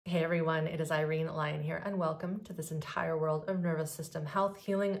Hey everyone, it is Irene Lyon here, and welcome to this entire world of nervous system health,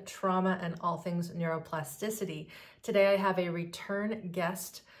 healing, trauma, and all things neuroplasticity. Today I have a return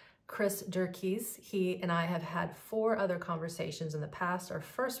guest, Chris Dierkes. He and I have had 4 other conversations in the past. Our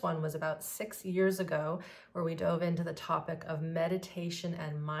first one was about 6 years ago, where we dove into the topic of meditation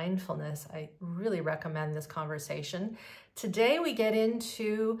and mindfulness. I really recommend this conversation. Today we get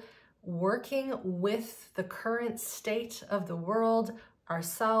into working with the current state of the world,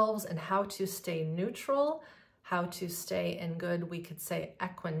 ourselves, and how to stay neutral, how to stay in good, we could say,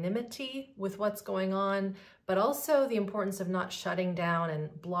 equanimity with what's going on, but also the importance of not shutting down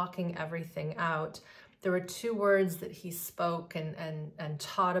and blocking everything out. There were 2 words that he spoke and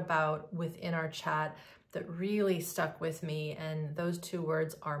taught about within our chat that really stuck with me, and those 2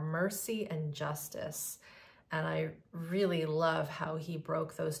 words are mercy and justice. And I really love how he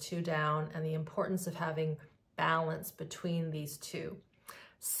broke those 2 down and the importance of having balance between these 2.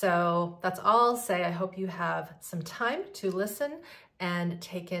 So that's all I'll say. I hope you have some time to listen and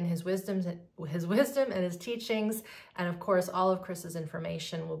take in his wisdom and his teachings. And of course, all of Chris's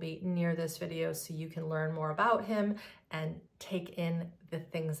information will be near this video so you can learn more about him and take in the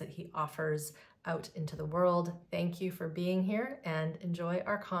things that he offers out into the world. Thank you for being here and enjoy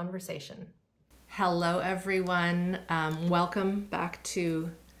our conversation. Hello, everyone. Welcome back to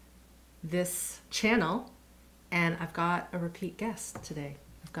this channel. And I've got a repeat guest today.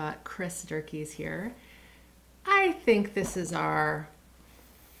 I've got Chris Dierkes here. I think this is our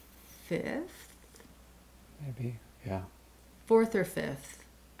 5th? Maybe, yeah. 4th or 5th.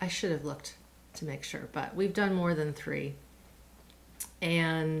 I should have looked to make sure, but we've done more than 3.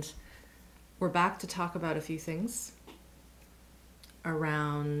 And we're back to talk about a few things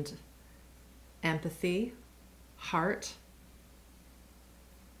around empathy, heart,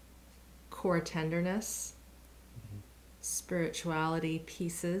 core tenderness, spirituality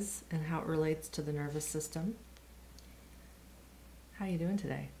pieces, and how it relates to the nervous system. How are you doing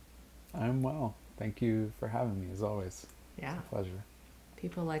today? I'm well. Thank you for having me, as always. Yeah. It's a pleasure.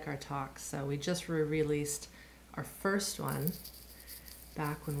 People like our talks. So we just released our first one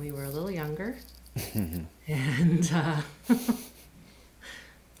back when we were a little younger. And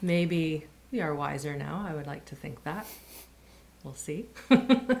maybe we are wiser now. I would like to think that. We'll see.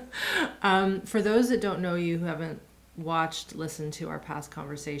 For those that don't know you, who haven't watched, listened to our past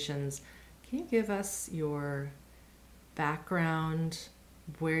conversations, can you give us your background,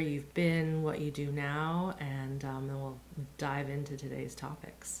 where you've been, what you do now, and then we'll dive into today's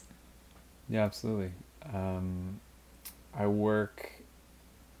topics. Yeah, absolutely.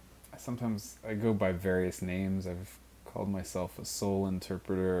 Sometimes I go by various names. I've called myself a soul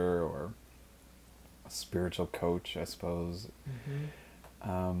interpreter or a spiritual coach, I suppose.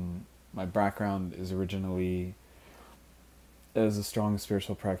 My background is originally as a strong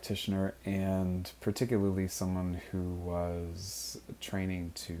spiritual practitioner, and particularly someone who was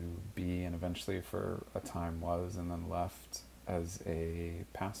training to be, and eventually for a time was, and then left as a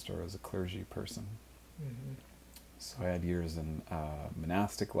pastor, as a clergy person. So I had years in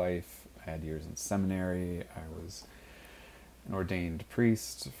monastic life, I had years in seminary, I was an ordained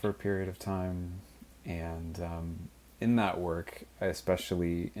priest for a period of time, and in that work, I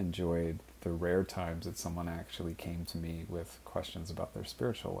especially enjoyed the rare times that someone actually came to me with questions about their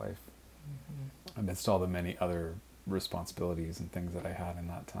spiritual life, amidst all the many other responsibilities and things that I had in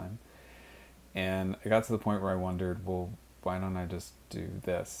that time. And I got to the point where I wondered, well, why don't I just do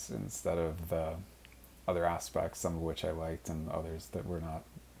this instead of the other aspects, some of which I liked and others that were not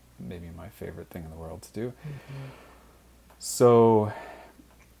maybe my favorite thing in the world to do. So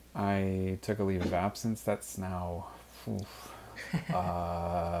I took a leave of absence. That's now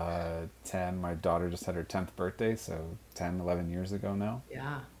 10. My daughter just had her 10th birthday, so 11 years ago now.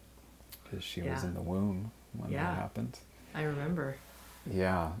 Yeah. Because she was in the womb when that happened. I remember.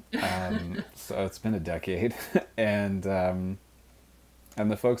 Yeah. So it's been a decade. And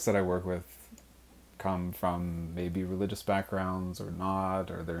the folks that I work with come from maybe religious backgrounds or not,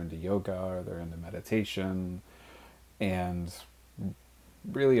 or they're into yoga, or they're into meditation, and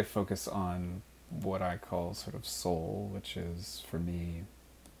really a focus on what I call sort of soul, which is for me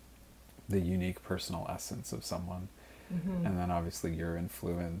the unique personal essence of someone. And then obviously your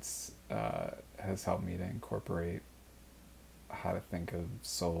influence has helped me to incorporate how to think of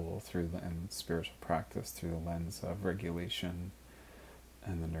soul and spiritual practice through the lens of regulation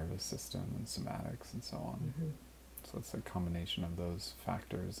and the nervous system and somatics and so on. So it's a combination of those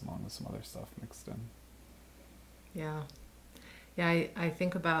factors along with some other stuff mixed in. Yeah. Yeah, I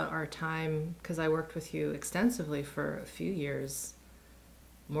think about our time, because I worked with you extensively for a few years,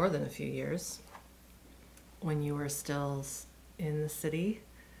 more than a few years, when you were still in the city.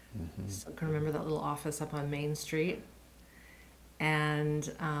 So I can remember that little office up on Main Street. And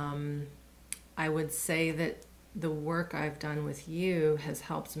I would say that the work I've done with you has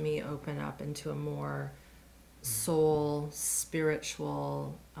helped me open up into a more soul,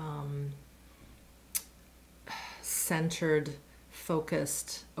 spiritual, centered,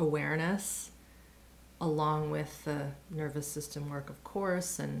 focused awareness, along with the nervous system work, of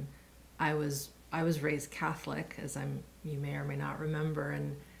course. And I was raised Catholic, as you may or may not remember,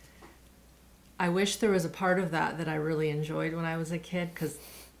 and I wish there was a part of that I really enjoyed when I was a kid, because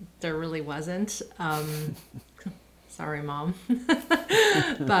there really wasn't. Sorry, Mom.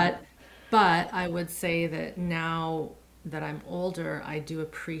 but I would say that now that I'm older, I do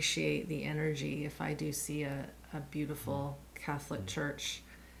appreciate the energy. If I do see a beautiful Catholic church,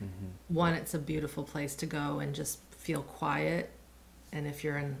 one, it's a beautiful place to go and just feel quiet. And if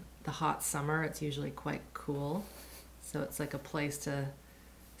you're in the hot summer, it's usually quite cool. So it's like a place to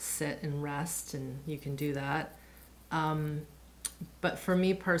sit and rest, and you can do that. But for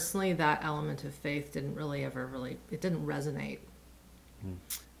me personally, that element of faith didn't really it didn't resonate.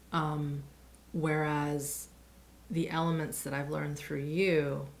 Whereas the elements that I've learned through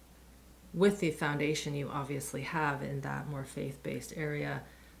you, with the foundation you obviously have in that more faith-based area,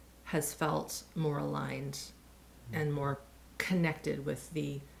 has felt more aligned and more connected with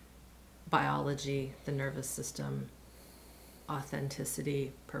the biology, the nervous system,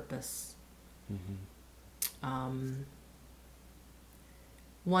 authenticity, purpose.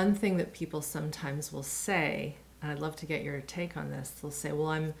 One thing that people sometimes will say, and I'd love to get your take on this, they'll say,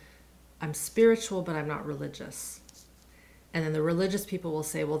 well, I'm spiritual, but I'm not religious. And then the religious people will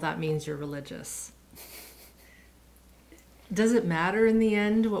say, well, that means you're religious. Does it matter in the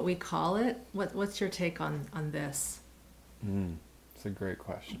end what we call it? What's your take on this? It's a great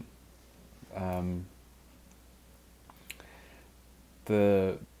question. I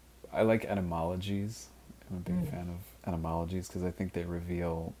like etymologies. I'm a big fan of etymologies because I think they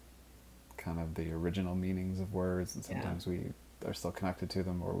reveal kind of the original meanings of words, and sometimes we are still connected to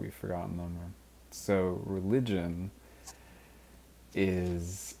them or we've forgotten them. So religion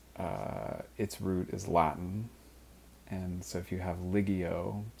is, its root is Latin. And so if you have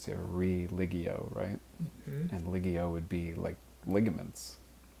ligio, so you have religio, right? And ligio would be like ligaments.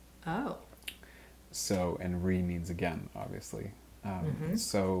 Oh. So, and re means again, obviously.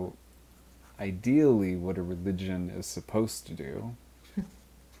 So ideally what a religion is supposed to do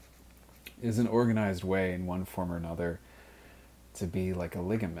is an organized way in one form or another to be like a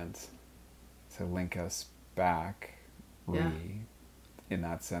ligament, to link us back, in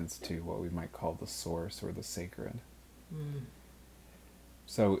that sense, to what we might call the source or the sacred.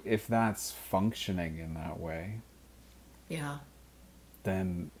 So if that's functioning in that way,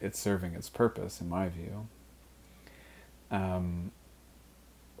 then it's serving its purpose, in my view.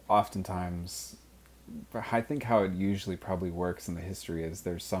 Oftentimes, I think how it usually probably works in the history is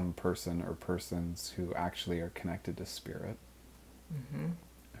there's some person or persons who actually are connected to spirit,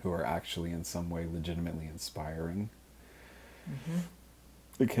 who are actually in some way legitimately inspiring.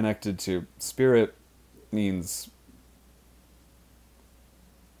 Connected to spirit means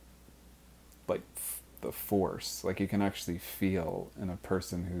like the force, like you can actually feel in a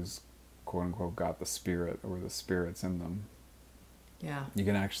person who's quote unquote got the spirit or the spirits in them. You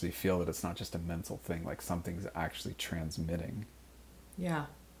can actually feel that it's not just a mental thing, like something's actually transmitting.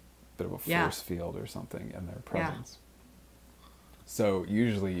 Bit of a force field or something in their presence. So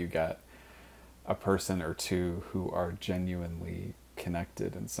usually you get a person or two who are genuinely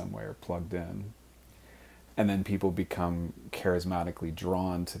connected in some way or plugged in. And then people become charismatically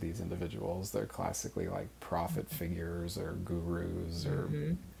drawn to these individuals. They're classically like prophet figures or gurus or,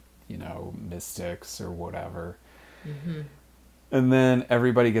 you know, mystics or whatever. And then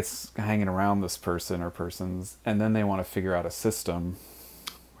everybody gets hanging around this person or persons, and then they want to figure out a system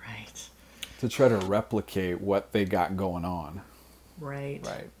to try to replicate what they got going on.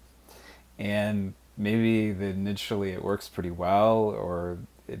 And maybe initially it works pretty well, or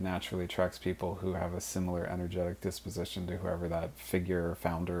it naturally attracts people who have a similar energetic disposition to whoever that figure,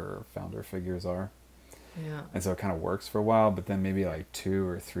 founder or founder figures are. And so it kind of works for a while, but then maybe like 2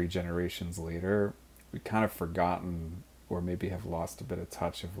 or 3 generations later, we've kind of forgotten or maybe have lost a bit of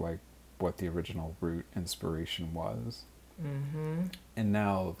touch of like what the original root inspiration was. And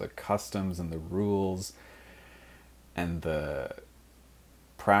now the customs and the rules and the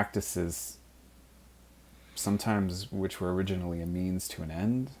practices, sometimes which were originally a means to an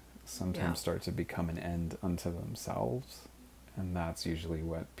end, sometimes start to become an end unto themselves. And that's usually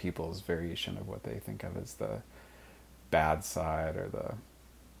what people's variation of what they think of as the bad side or the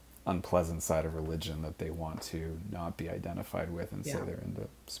unpleasant side of religion that they want to not be identified with and say Yeah. they're into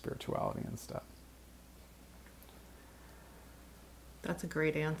spirituality and stuff. That's a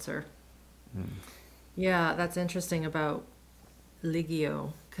great answer. Mm. Yeah, that's interesting about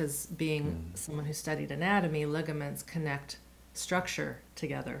ligio, because being someone who studied anatomy, ligaments connect structure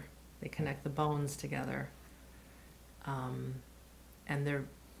together. They connect the bones together. And they're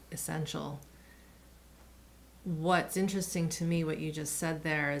essential. What's interesting to me, what you just said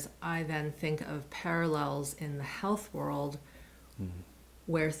there, is I then think of parallels in the health world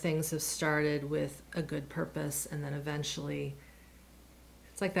where things have started with a good purpose and then eventually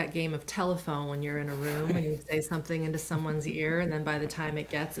it's like that game of telephone when you're in a room and you say something into someone's ear and then by the time it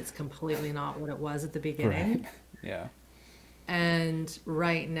gets, it's completely not what it was at the beginning. Right. Yeah. And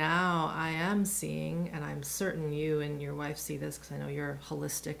right now I am seeing, and I'm certain you and your wife see this because I know you're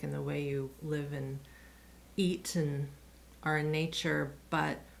holistic in the way you live and eat and are in nature,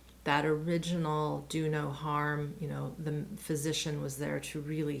 but that original do no harm, you know, the physician was there to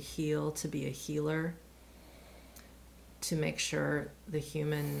really heal, to be a healer, to make sure the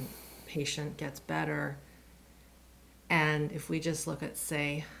human patient gets better. And if we just look at,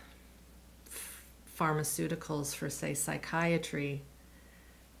 say, pharmaceuticals for, say, psychiatry,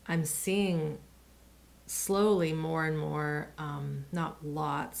 I'm seeing slowly more and more, not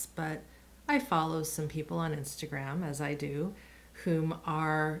lots, but I follow some people on Instagram, as I do, whom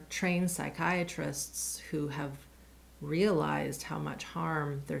are trained psychiatrists who have realized how much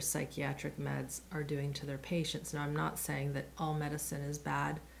harm their psychiatric meds are doing to their patients. Now, I'm not saying that all medicine is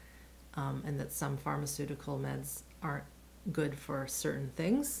bad, and that some pharmaceutical meds aren't good for certain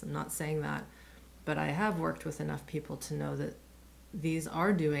things. I'm not saying that, but I have worked with enough people to know that these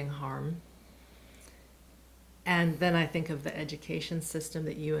are doing harm. And then I think of the education system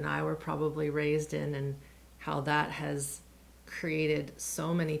that you and I were probably raised in and how that has created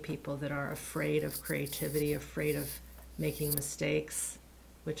so many people that are afraid of creativity, afraid of making mistakes,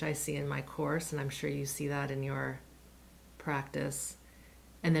 which I see in my course, and I'm sure you see that in your practice.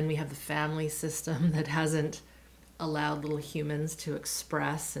 And then we have the family system that hasn't allowed little humans to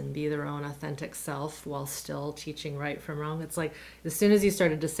express and be their own authentic self while still teaching right from wrong. It's like, as soon as you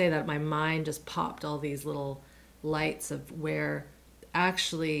started to say that, my mind just popped all these little lights of where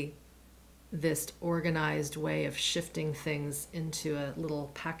actually this organized way of shifting things into a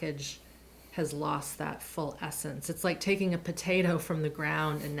little package has lost that full essence. It's like taking a potato from the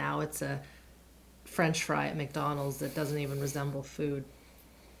ground and now it's a French fry at McDonald's that doesn't even resemble food.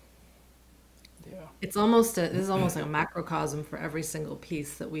 Yeah. This is almost like a macrocosm for every single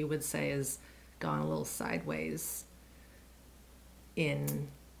piece that we would say has gone a little sideways in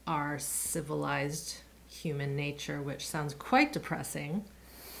our civilized human nature, which sounds quite depressing.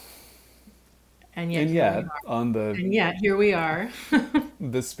 And yet here we are.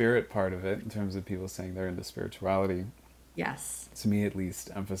 The spirit part of it, in terms of people saying they're into spirituality, Yes. to me at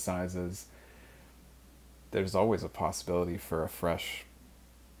least, emphasizes there's always a possibility for a fresh,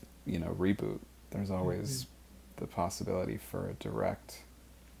 reboot. There's always the possibility for a direct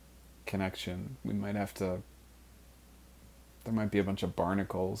connection. There might be a bunch of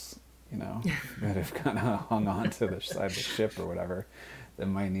barnacles, that have kind of hung on to the side of the ship or whatever, that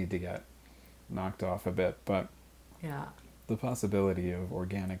might need to get knocked off a bit. But yeah, the possibility of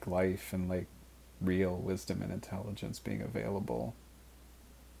organic life and like real wisdom and intelligence being available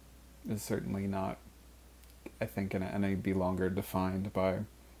is certainly not, I think, any be longer defined by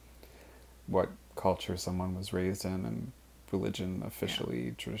what culture someone was raised in and religion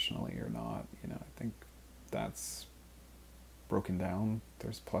officially, traditionally or not. I think that's broken down.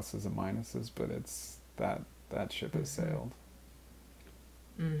 There's pluses and minuses, but it's that ship has sailed.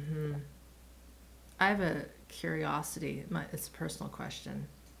 I have a curiosity. It's a personal question.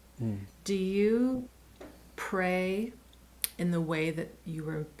 Do you pray in the way that you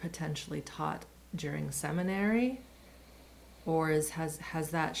were potentially taught during seminary, or has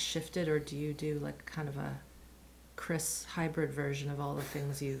that shifted, or do you do like kind of a Chris hybrid version of all the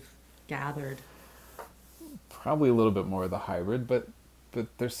things you've gathered? Probably a little bit more of the hybrid, but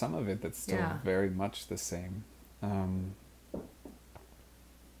there's some of it that's still very much the same.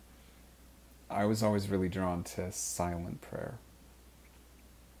 I was always really drawn to silent prayer.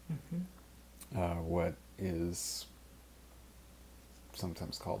 What is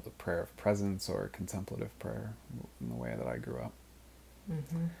sometimes called the prayer of presence or contemplative prayer in the way that I grew up.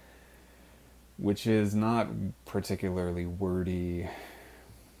 Which is not particularly wordy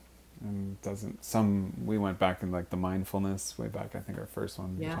and we went back in like the mindfulness way back, I think our first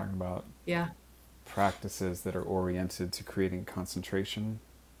one, we were talking about practices that are oriented to creating concentration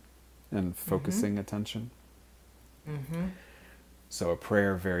and focusing attention. So a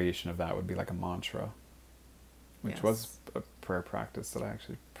prayer variation of that would be like a mantra, which was a prayer practice that I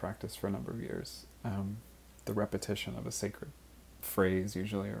actually practiced for a number of years. The repetition of a sacred phrase,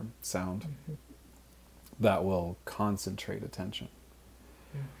 usually, or sound, that will concentrate attention.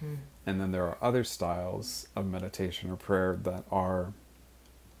 And then there are other styles of meditation or prayer that are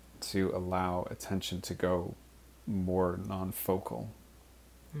to allow attention to go more non-focal,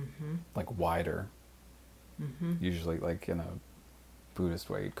 like wider. Usually, like in a Buddhist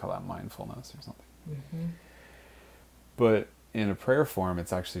way, you'd call that mindfulness or something. But in a prayer form,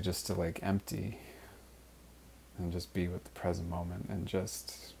 it's actually just to like empty and just be with the present moment and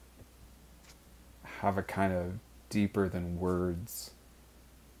just have a kind of deeper than words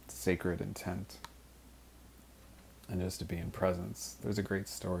sacred intent, and just to be in presence. There's a great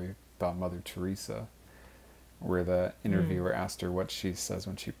story about Mother Teresa where the interviewer asked her what she says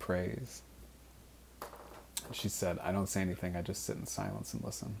when she prays. She said, "I don't say anything, I just sit in silence and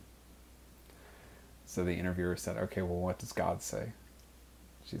listen." So the interviewer said, "Okay, well, what does God say?"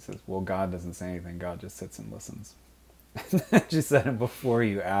 She says, "Well, God doesn't say anything, God just sits and listens." She said, "And before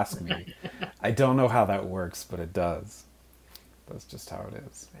you ask me, I don't know how that works, but it does. That's just how it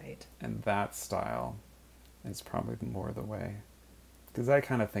is." Right. And that style is probably more the way. Because I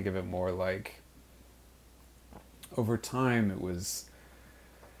kind of think of it more like, over time it was,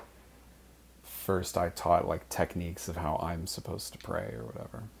 first I taught like techniques of how I'm supposed to pray or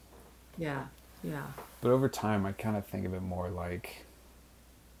whatever. Yeah, yeah. But over time I kind of think of it more like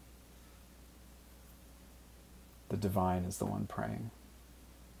the divine is the one praying.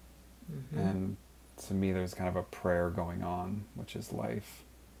 And to me there's kind of a prayer going on, which is life.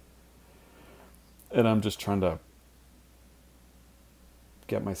 And I'm just trying to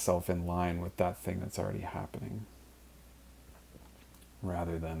get myself in line with that thing that's already happening,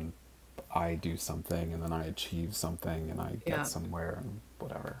 rather than I do something and then I achieve something and I get somewhere and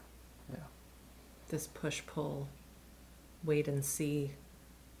whatever. Yeah. This push-pull, wait and see.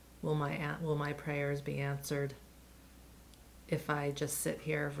 Will my prayers be answered if I just sit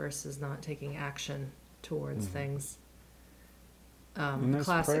here versus not taking action towards things? And there's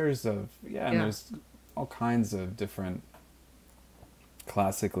prayers of, and there's all kinds of different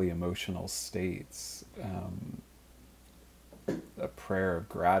classically emotional states. A prayer of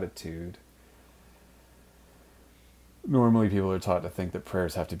gratitude. Normally people are taught to think that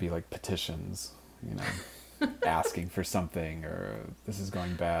prayers have to be like petitions, you know, asking for something, or this is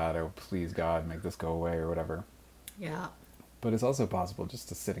going bad, or please God make this go away, or whatever. Yeah. But it's also possible just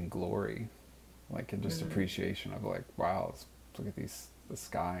to sit in glory, like in just appreciation of like, wow, look at the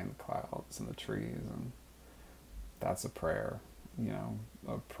sky and the clouds and the trees, and that's a prayer, you know,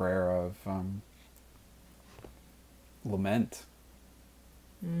 a prayer of lament.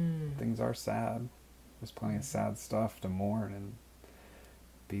 Things are sad. There's plenty of sad stuff to mourn and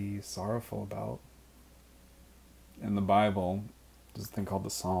be sorrowful about. In the Bible, there's a thing called the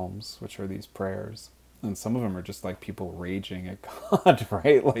Psalms, which are these prayers. And some of them are just like people raging at God,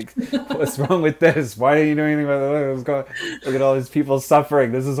 right? Like, what's wrong with this? Why didn't you do anything about it? Look at all these people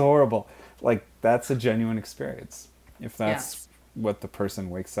suffering. This is horrible. Like, that's a genuine experience. If that's what the person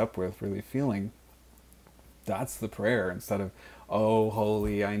wakes up with, really feeling, that's the prayer, instead of, oh,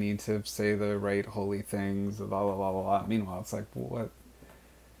 holy, I need to say the right holy things, blah, blah, blah, blah, blah. Meanwhile, it's like, well, what?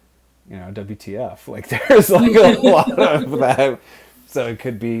 You know, WTF. Like, there's like a lot of that. So it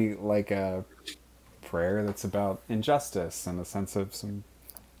could be like a prayer that's about injustice and a sense of some,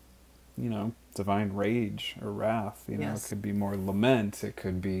 you know, divine rage or wrath. You know, it could be more lament. It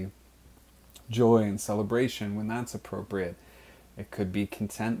could be joy and celebration when that's appropriate. It could be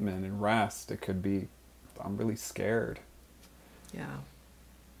contentment and rest. It could be, I'm really scared. Yeah.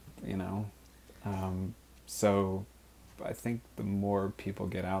 You know? So I think the more people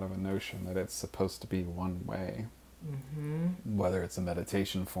get out of a notion that it's supposed to be one way, whether it's a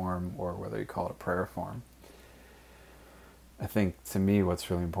meditation form or whether you call it a prayer form, I think to me what's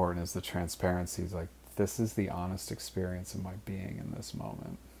really important is the transparency. Is like, this is the honest experience of my being in this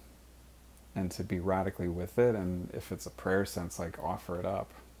moment. And to be radically with it, and if it's a prayer sense, like, offer it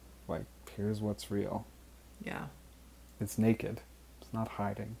up. Like, here's what's real. Yeah. It's naked. It's not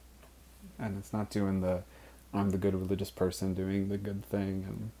hiding. And it's not doing I'm the good religious person doing the good thing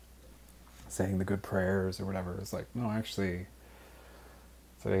and saying the good prayers or whatever. It's like, no, actually,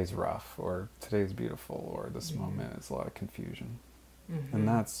 today's rough, or today's beautiful, or this moment is a lot of confusion. And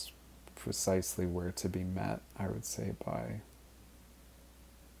that's precisely where to be met, I would say, by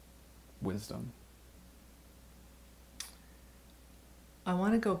wisdom. I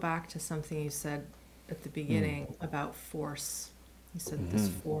want to go back to something you said at the beginning about force. You said this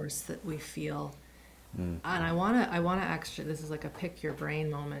force that we feel. And I want to actually, this is like a pick your brain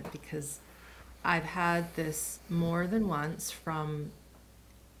moment, because I've had this more than once from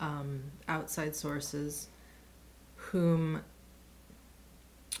outside sources whom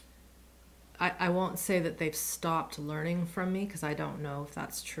I won't say that they've stopped learning from me, because I don't know if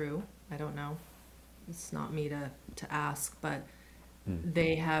that's true. I don't know. It's not me to ask, but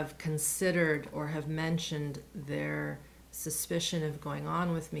they have considered or have mentioned their suspicion of going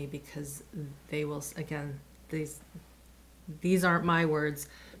on with me, because they will, again, these aren't my words,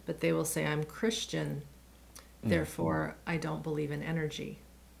 but they will say, I'm Christian, therefore I don't believe in energy.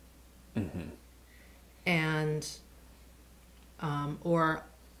 And or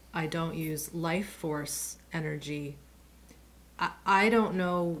I don't use life force energy. I don't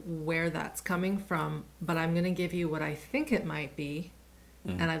know where that's coming from, but I'm going to give you what I think it might be.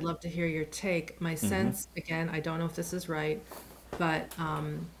 And I'd love to hear your take. My sense, again, I don't know if this is right, but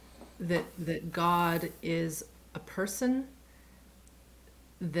that God is a person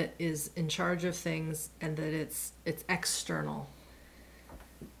that is in charge of things, and that it's external.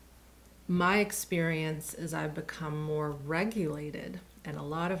 My experience as I've become more regulated, and a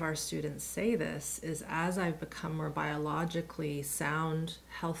lot of our students say this, is as I've become more biologically sound,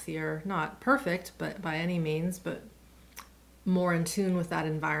 healthier, not perfect, but by any means, but more in tune with that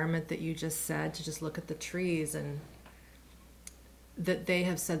environment that you just said, to just look at the trees, and that they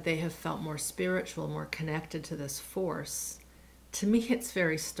have said they have felt more spiritual, more connected to this force. To me, it's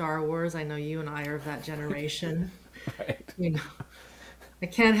very Star Wars. I know you and I are of that generation. Right. You know, I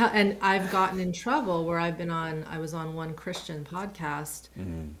can't help, and I've gotten in trouble where I was on one Christian podcast,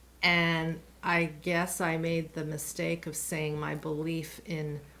 and I guess I made the mistake of saying my belief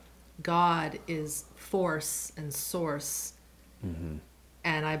in God is force and source.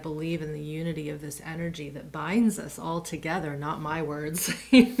 And I believe in the unity of this energy that binds us all together, not my words,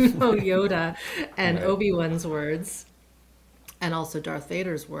 Yoda and Right. Obi-Wan's words, and also Darth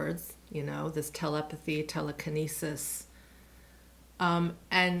Vader's words, this telepathy, telekinesis.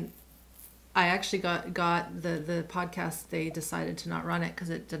 And I actually got the podcast, they decided to not run it because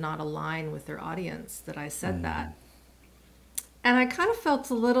it did not align with their audience that I said that. And I kind of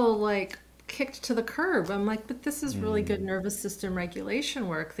felt a little like kicked to the curb. I'm like, but this is really good nervous system regulation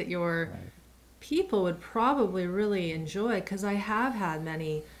work that your people would probably really enjoy, because I have had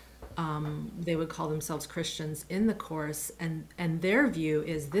many, they would call themselves Christians in the course, and their view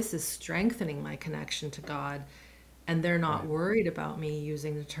is this is strengthening my connection to God, and they're not worried about me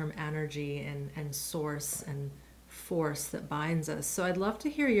using the term energy and source and force that binds us. So I'd love to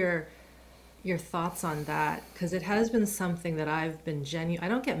hear your thoughts on that, because it has been something that I've been I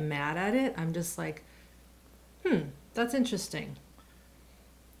don't get mad at it. I'm just like, that's interesting.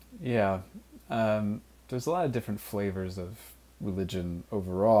 Yeah. There's a lot of different flavors of religion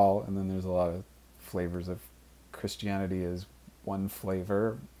overall, and then there's a lot of flavors of Christianity as one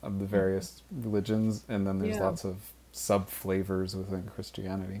flavor of the various religions, and then there's lots of sub-flavors within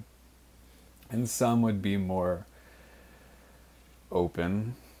Christianity. And some would be more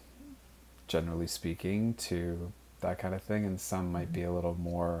open, generally speaking, to that kind of thing, and some might be a little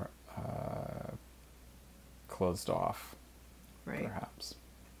more closed off, perhaps.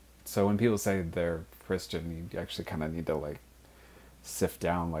 So when people say they're Christian, you actually kind of need to like sift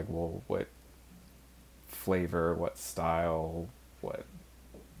down, like, well, what flavor, what style, what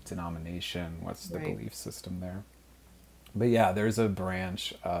denomination, what's the belief system there. But yeah, there's a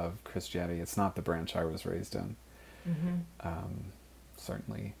branch of Christianity. It's not the branch I was raised in,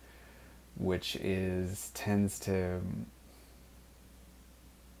 certainly, which tends to,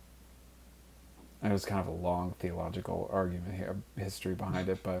 there's kind of a long theological argument here, history behind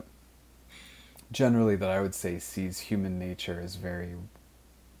it, but generally that I would say sees human nature as very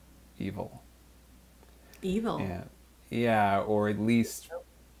evil. And, yeah, or at least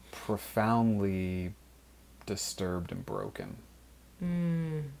profoundly disturbed and broken.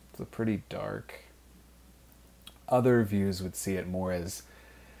 It's pretty dark. Other views would see it more as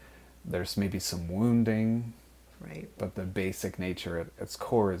there's maybe some wounding, but the basic nature at its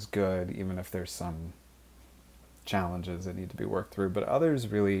core is good, even if there's some challenges that need to be worked through. But others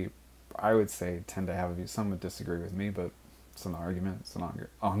really, I would say, tend to have a view. Some would disagree with me, but it's an argument. It's an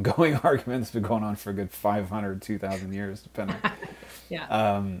ongoing argument. It's been going on for a good 500, 2,000 years, depending.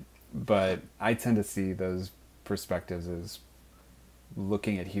 But I tend to see those perspectives as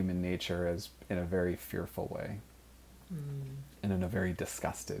looking at human nature as in a very fearful way, and in a very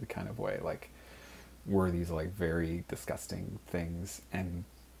disgusted kind of way. Like, we're these like very disgusting things, and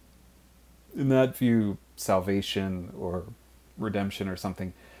in that view, salvation or redemption or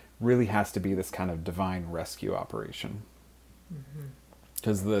something really has to be this kind of divine rescue operation,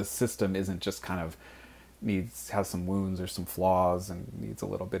 because the system isn't just kind of has some wounds or some flaws and needs a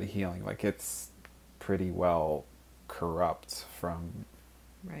little bit of healing. Like, it's pretty well corrupt from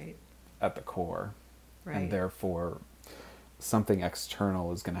at the core. And therefore something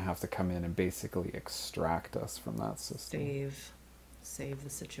external is going to have to come in and basically extract us from that system. Save the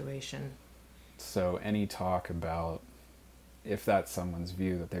situation. So any talk about, if that's someone's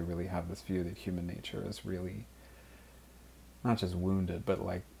view, that they really have this view that human nature is really not just wounded, but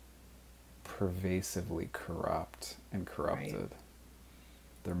like pervasively corrupt and corrupted,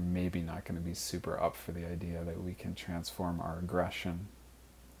 they're maybe not going to be super up for the idea that we can transform our aggression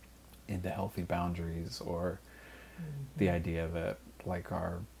into healthy boundaries, or the idea that like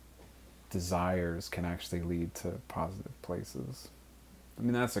our desires can actually lead to positive places. I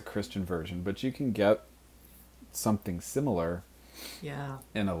mean, that's a Christian version, but you can get something similar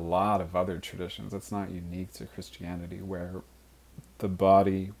in a lot of other traditions. It's not unique to Christianity, where the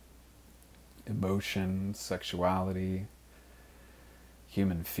body, emotion, sexuality,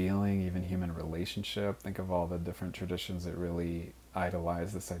 human feeling, even human relationship. Think of all the different traditions that really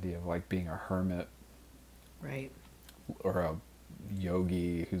idolize this idea of like being a hermit, or a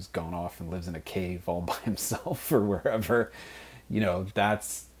yogi who's gone off and lives in a cave all by himself or wherever. You know,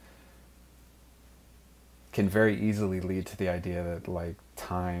 that's can very easily lead to the idea that like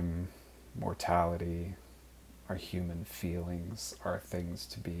time, mortality, our human feelings are things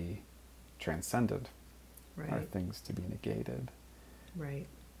to be transcended, are things to be negated.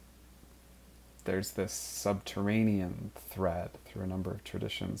 There's this subterranean thread through a number of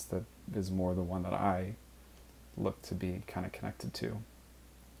traditions that is more the one that I look to be kind of connected to.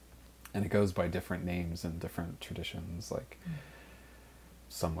 And it goes by different names in different traditions. Like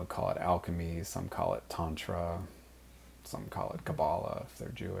some would call it alchemy, some call it tantra, some call it Kabbalah if they're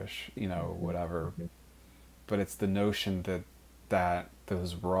Jewish, you know, whatever. But it's the notion that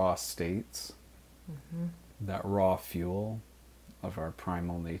those raw states, that raw fuel of our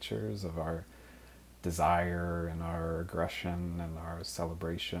primal natures, of our desire and our aggression and our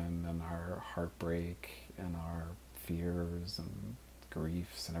celebration and our heartbreak and our fears and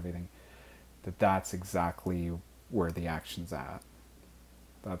griefs and everything, that's exactly where the action's at.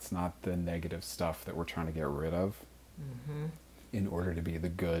 That's not the negative stuff that we're trying to get rid of in order to be the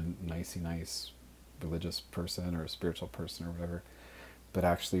good, nice religious person or spiritual person or whatever. But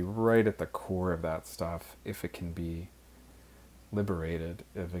actually right at the core of that stuff, if it can be liberated,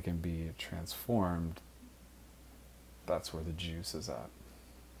 if it can be transformed, that's where the juice is at.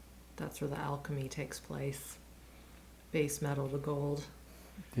 That's where the alchemy takes place. Base metal to gold.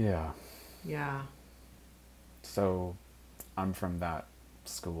 Yeah. Yeah. So I'm from that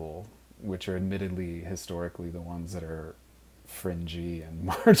school, which are admittedly historically the ones that are fringy and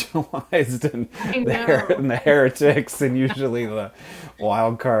marginalized, and the heretics, and usually the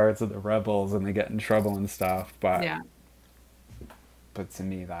wild cards and the rebels, and they get in trouble and stuff. But to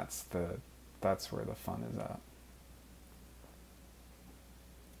me, that's where the fun is at.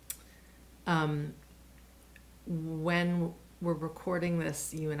 When we're recording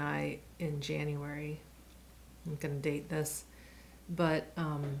this, you and I, in January, I'm going to date this, but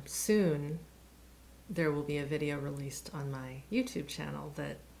soon there will be a video released on my YouTube channel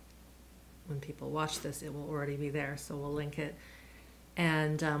that when people watch this, it will already be there, so we'll link it.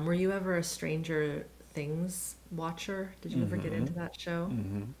 And were you ever a Stranger Things watcher? Did you ever get into that show?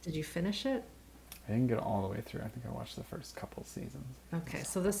 Did you finish it? I didn't get all the way through. I think I watched the first couple seasons. Okay,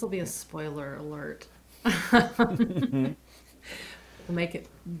 so this will be a spoiler alert. We'll make it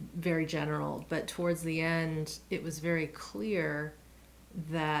very general, but towards the end, it was very clear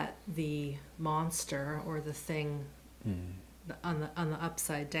that the monster, or the thing on the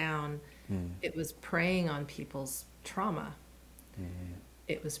upside down, it was preying on people's trauma.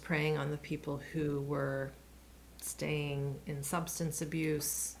 It was preying on the people who were staying in substance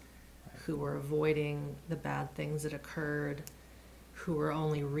abuse, who were avoiding the bad things that occurred, who were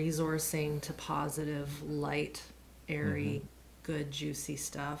only resourcing to positive, light, airy, good, juicy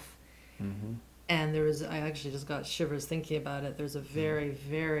stuff. And I actually just got shivers thinking about it. There's a very,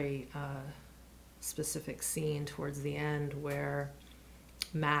 very specific scene towards the end where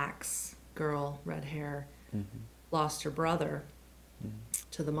Max, girl, red hair, lost her brother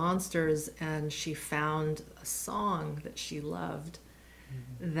to the monsters, and she found a song that she loved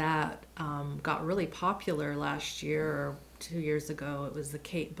that got really popular last year or 2 years ago. It was the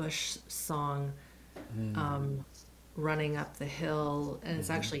Kate Bush song, Running Up the Hill, and it's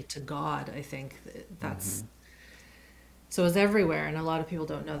actually to God, I think. That's so it's everywhere, and a lot of people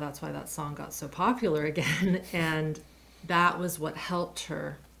don't know that's why that song got so popular again. And that was what helped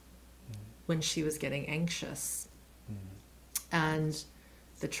her when she was getting anxious. And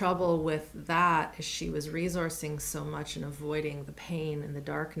the trouble with that is she was resourcing so much and avoiding the pain and the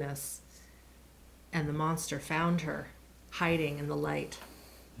darkness, and the monster found her hiding in the light.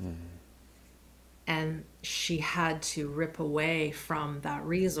 And she had to rip away from that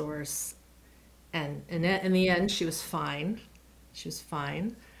resource. And in the end, she was fine. She was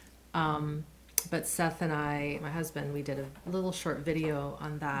fine. But Seth and I, my husband, we did a little short video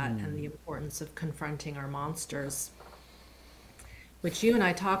on that and the importance of confronting our monsters, which you and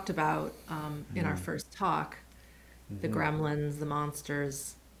I talked about in our first talk. The gremlins, the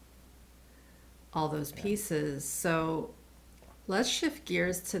monsters, all those pieces. So let's shift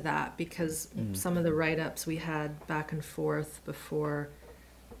gears to that, because some of the write-ups we had back and forth before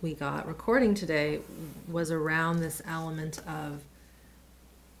we got recording today was around this element of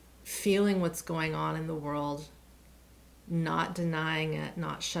feeling what's going on in the world, not denying it,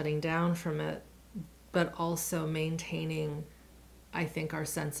 not shutting down from it, but also maintaining, I think, our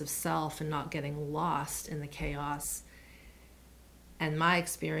sense of self and not getting lost in the chaos. And my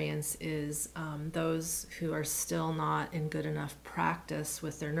experience is those who are still not in good enough practice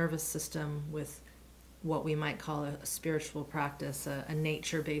with their nervous system, with what we might call a spiritual practice, a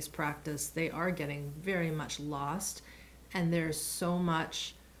nature-based practice, they are getting very much lost. And there's so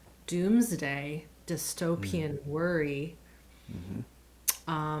much doomsday, dystopian worry.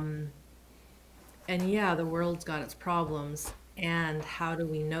 And yeah, the world's got its problems. And how do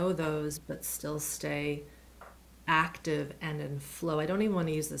we know those but still stay active and in flow? I don't even want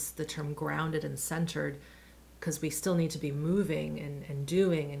to use the term grounded and centered, because we still need to be moving and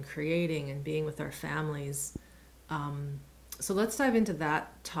doing and creating and being with our families. So let's dive into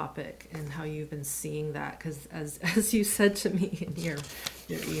that topic and how you've been seeing that, because as you said to me in your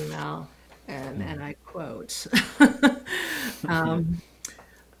email, and I quote,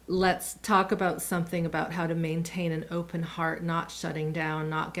 let's talk about something about how to maintain an open heart, not shutting down,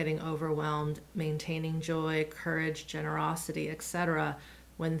 not getting overwhelmed, maintaining joy, courage, generosity, etc.,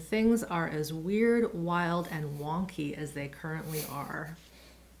 when things are as weird, wild, and wonky as they currently are.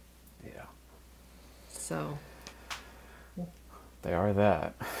 Yeah. So. They are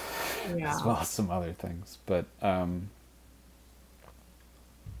that. Yeah. As well as some other things. But,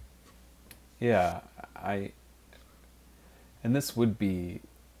 yeah, and this would be,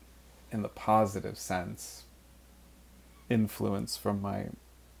 in the positive sense, influence from my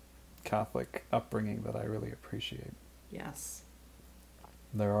Catholic upbringing that I really appreciate. Yes.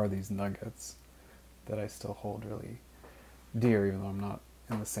 There are these nuggets that I still hold really dear, even though I'm not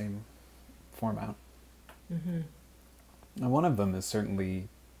in the same format. And one of them is certainly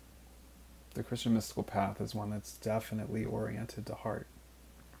the Christian mystical path is one that's definitely oriented to heart.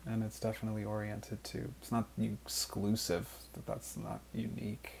 And it's definitely oriented to, it's not exclusive, that's not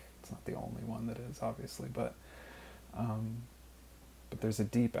unique. It's not the only one that is, obviously, but there's a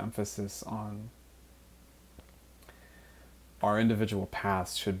deep emphasis on our individual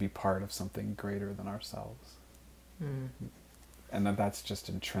paths should be part of something greater than ourselves. And that's just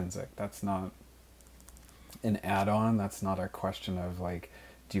intrinsic. That's not an add-on. That's not a question of like,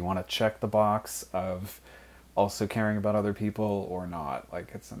 do you want to check the box of also caring about other people or not?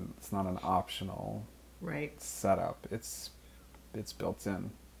 Like it's not an optional setup. It's built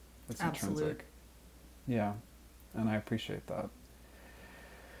in. It's intrinsic. Yeah. And I appreciate that.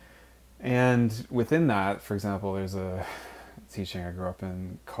 And within that, for example, there's a teaching I grew up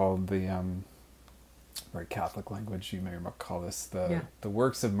in called the very Catholic language, you may call this the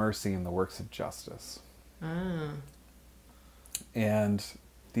works of mercy and the works of justice. And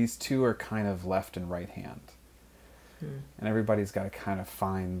these two are kind of left and right hand. And everybody's got to kind of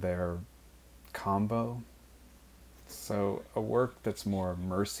find their combo. So a work that's more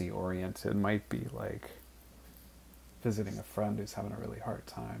mercy oriented might be like visiting a friend who's having a really hard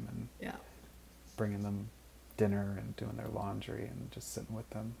time and bringing them dinner and doing their laundry and just sitting with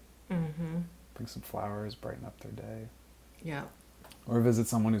them. Bring some flowers, brighten up their day. Yeah. Or visit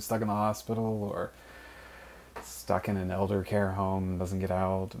someone who's stuck in the hospital or stuck in an elder care home and doesn't get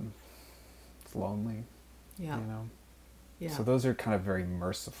out and it's lonely. Yeah. You know? Yeah. So those are kind of very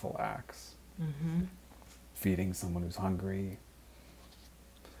merciful acts. Feeding someone who's hungry.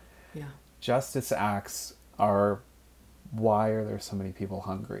 Yeah. Justice acts are, why are there so many people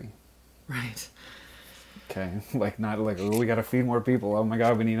hungry? Right. Okay. Like not like, oh, we got to feed more people. Oh my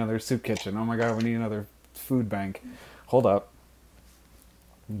God, we need another soup kitchen. Oh my God, we need another food bank. Hold up.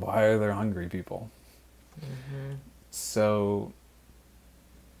 Why are there hungry people? So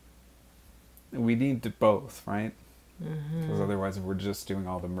we need both, right? Because otherwise, if we're just doing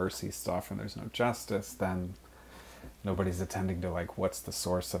all the mercy stuff and there's no justice, then nobody's attending to like what's the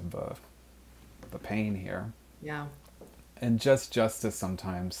source of the pain here. Yeah. And just justice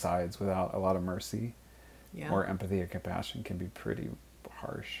sometimes sides without a lot of mercy. Yeah. Or empathy or compassion can be pretty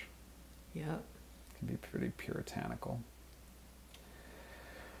harsh. Yeah. Can be pretty puritanical.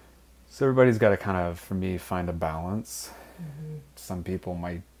 So everybody's got to kind of, for me, find a balance. Mm-hmm. Some people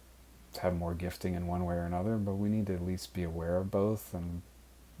might have more gifting in one way or another, but we need to at least be aware of both and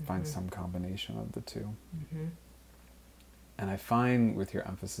find some combination of the two. Mm-hmm. And I find with your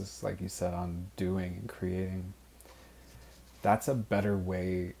emphasis, like you said, on doing and creating, that's a better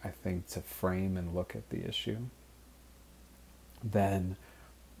way, I think, to frame and look at the issue than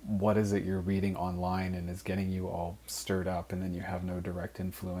what is it you're reading online and is getting you all stirred up, and then you have no direct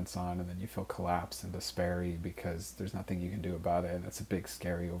influence on, and then you feel collapse and despair because there's nothing you can do about it, and it's a big,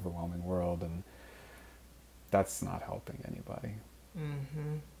 scary, overwhelming world, and that's not helping anybody.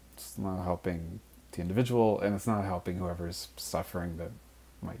 Mm-hmm. It's not helping the individual, and it's not helping whoever's suffering that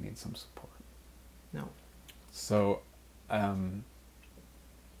might need some support. No. So I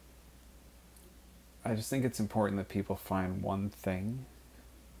just think it's important that people find one thing,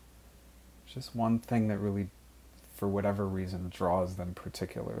 just one thing that really, for whatever reason, draws them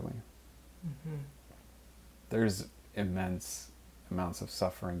particularly. Mm-hmm. There's immense amounts of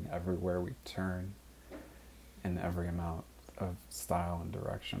suffering everywhere we turn, in every amount of style and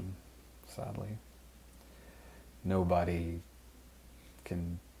direction, sadly. Nobody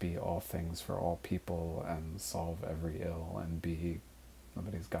can be all things for all people and solve every ill and be,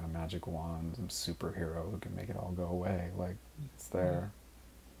 nobody's got a magic wand, some superhero who can make it all go away. Like, it's there.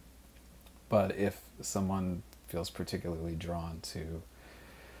 But if someone feels particularly drawn to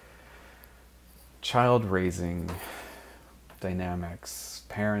child raising dynamics,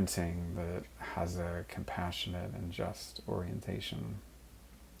 parenting that has a compassionate and just orientation,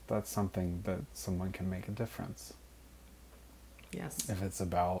 that's something that someone can make a difference. Yes. If it's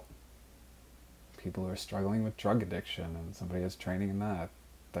about people who are struggling with drug addiction and somebody has training in that,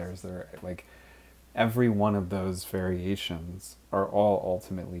 there's their, like, every one of those variations are all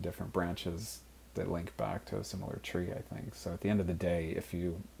ultimately different branches that link back to a similar tree, I think. So at the end of the day, if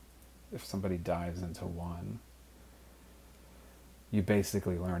somebody dives into one, you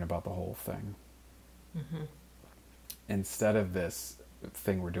basically learn about the whole thing. Mm-hmm. Instead of this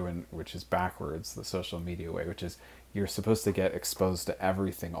thing we're doing, which is backwards, the social media way, which is you're supposed to get exposed to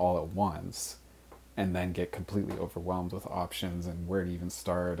everything all at once and then get completely overwhelmed with options and where to even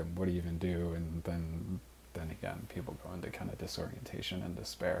start and what do you even do, and then again people go into kind of disorientation and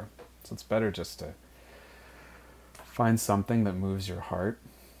despair. So it's better just to find something that moves your heart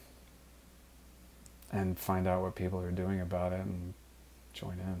and find out what people are doing about it and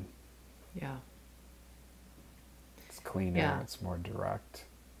join in. Yeah. It's cleaner, Yeah. it's more direct.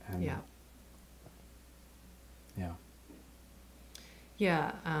 And Yeah. Yeah.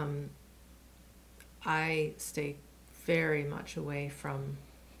 Yeah. I stay very much away from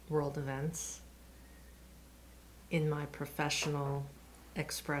world events in my professional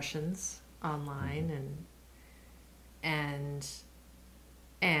expressions online, and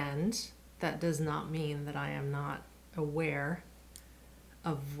that does not mean that I am not aware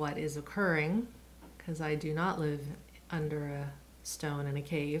of what is occurring, because I do not live under a stone in a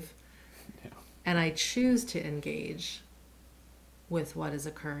cave. Yeah. And I choose to engage with what is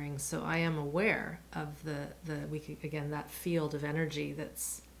occurring. So I am aware of that field of energy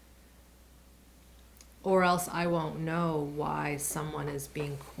that's, or else I won't know why someone is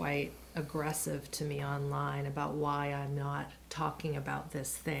being quite aggressive to me online about why I'm not talking about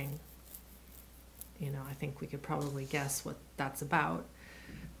this thing. I think we could probably guess what that's about.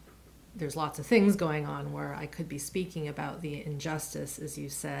 There's lots of things going on where I could be speaking about the injustice, as you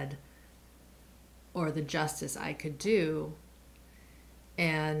said, or the justice I could do.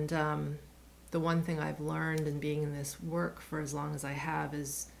 And the one thing I've learned in being in this work for as long as I have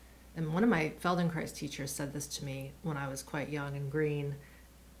is, and one of my Feldenkrais teachers said this to me when I was quite young and green.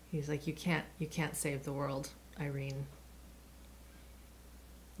 He's like, you can't save the world, Irene.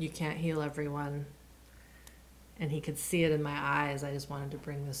 You can't heal everyone. And he could see it in my eyes. I just wanted to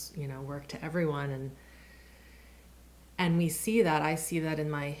bring this, work to everyone. And we see that. I see that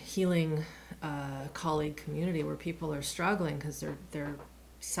in my healing colleague community, where people are struggling because they're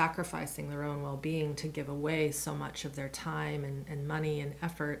sacrificing their own well-being to give away so much of their time and money and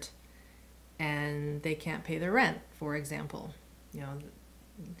effort, and they can't pay their rent, for example.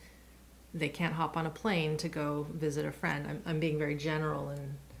 They can't hop on a plane to go visit a friend. I'm being very general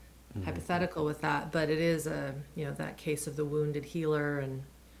and hypothetical with that, but it is that case of the wounded healer and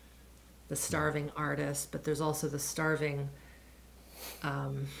the starving artist, but there's also the starving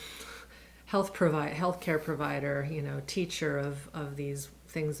healthcare provider, teacher of these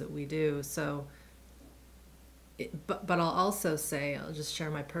things that we do. So but I'll also say, I'll just share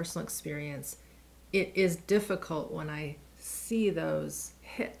my personal experience. It is difficult when I see those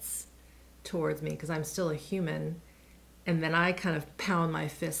hits towards me, because I'm still a human, and then I kind of pound my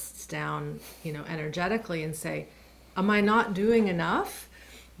fists down, energetically, and say, am I not doing enough?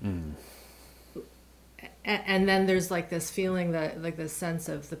 And then there's like this feeling that, like, this sense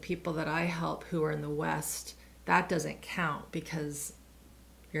of the people that I help who are in the West, that doesn't count because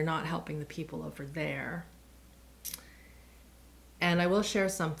you're not helping the people over there. And I will share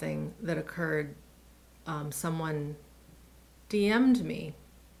something that occurred. Someone DM'd me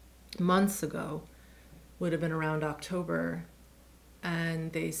months ago, would have been around October,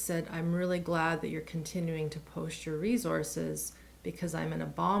 and they said, I'm really glad that you're continuing to post your resources, because I'm in a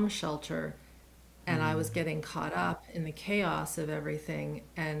bomb shelter and I was getting caught up in the chaos of everything,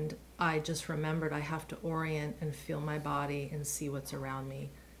 and I just remembered I have to orient and feel my body and see what's around me.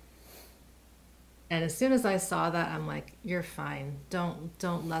 And as soon as I saw that, I'm like, you're fine.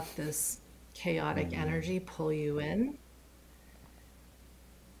 Don't let this chaotic energy pull you in.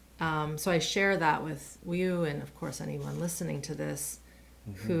 So I share that with you, and of course anyone listening to this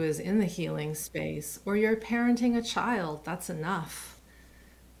who is in the healing space, or you're parenting a child. That's enough,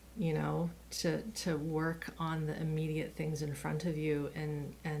 to work on the immediate things in front of you,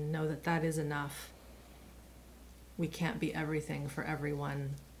 and know that that is enough. We can't be everything for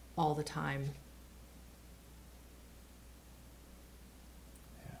everyone all the time.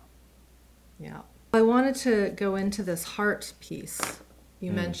 Yeah. I wanted to go into this heart piece.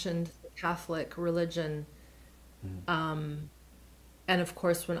 You mentioned the Catholic religion. And of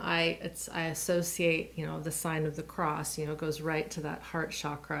course, when I associate, the sign of the cross, goes right to that heart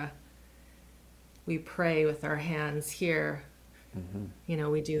chakra. We pray with our hands here.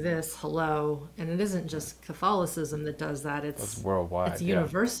 We do this, hello. And it isn't just Catholicism that does that. It's worldwide. It's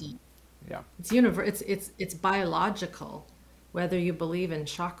universal. Yeah. It's biological, whether you believe in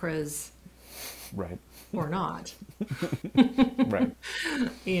chakras Right. or not. Right.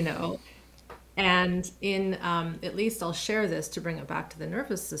 And in at least I'll share this to bring it back to the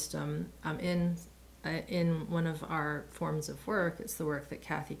nervous system. In one of our forms of work, it's the work that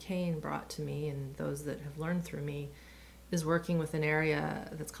Kathy Kane brought to me, and those that have learned through me, is working with an area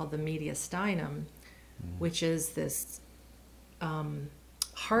that's called the mediastinum, which is this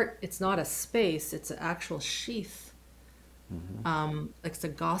heart. It's not a space, it's an actual sheath. Like it's a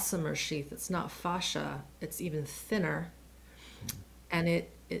gossamer sheath. It's not fascia, it's even thinner. And it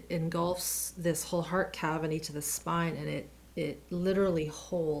engulfs this whole heart cavity to the spine, and it literally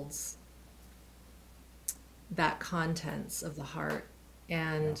holds that contents of the heart.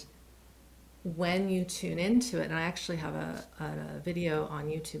 And when you tune into it, and I actually have a video on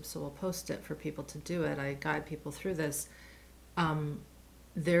YouTube, so we'll post it for people to do it. I guide people through this.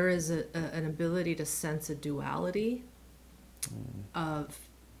 There is an ability to sense a duality of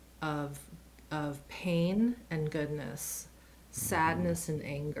pain and goodness, sadness and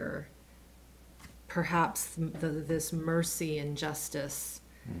anger, perhaps this mercy and justice.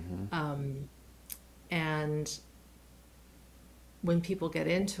 And when people get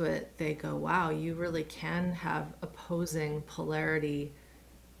into it, they go, wow, you really can have opposing polarity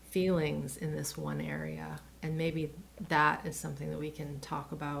feelings in this one area. And maybe that is something that we can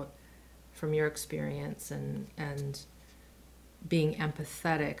talk about from your experience, and being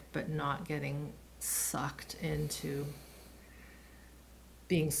empathetic, but not getting sucked into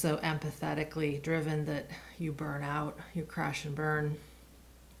being so empathetically driven that you burn out, you crash and burn.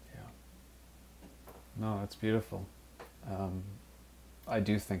 Yeah. No, that's beautiful. I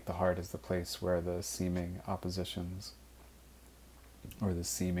do think the heart is the place where the seeming oppositions, or the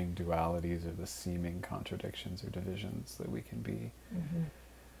seeming dualities, or the seeming contradictions or divisions, that we can be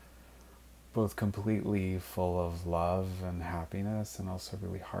both completely full of love and happiness, and also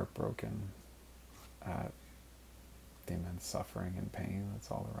really heartbroken at the immense suffering and pain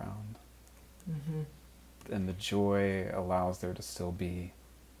that's all around. And the joy allows there to still be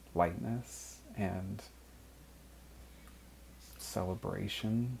lightness and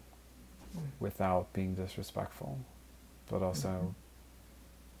celebration without being disrespectful. But also,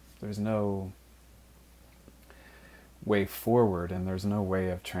 there's no way forward, and there's no way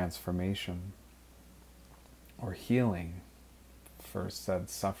of transformation or healing for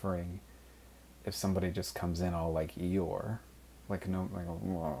said suffering if somebody just comes in all like Eeyore, like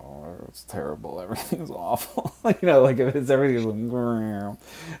oh, it's terrible, everything's awful, like if it's everything's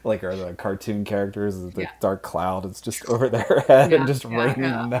like, or the cartoon characters, the dark cloud, it's just over their head and just raining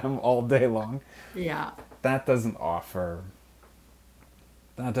on them all day long. That doesn't offer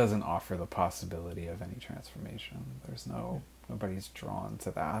the possibility of any transformation. There's nobody's drawn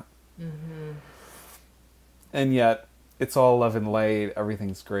to that. And yet, it's all love and light,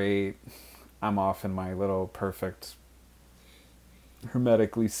 everything's great. I'm off in my little perfect,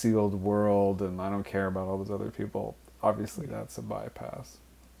 hermetically sealed world, and I don't care about all those other people. Obviously, that's a bypass.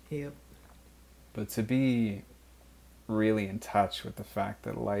 Yep. But to be really in touch with the fact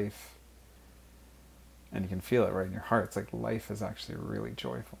that life, and you can feel it right in your heart, it's like life is actually really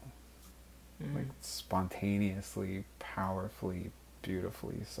joyful. Like spontaneously, powerfully,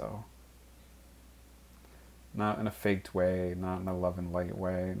 beautifully so. Not in a faked way, not in a love and light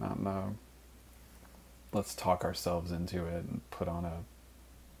way, not in a let's talk ourselves into it and put on a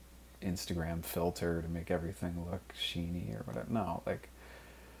Instagram filter to make everything look sheeny or whatever. No, like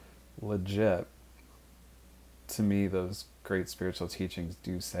legit, to me, those great spiritual teachings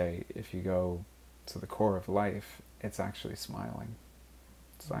do say if you go to the core of life, it's actually smiling.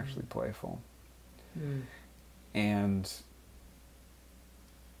 It's actually playful. And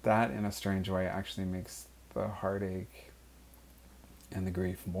that, in a strange way, actually makes the heartache and the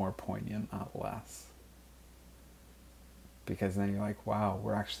grief more poignant, not less. Because then you're like, wow,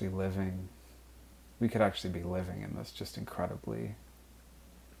 we're actually living, we could actually be living in this just incredibly,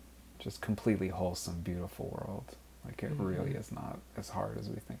 just completely wholesome, beautiful world. Like it really is not as hard as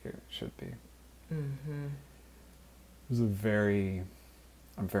we think it should be. It was I'm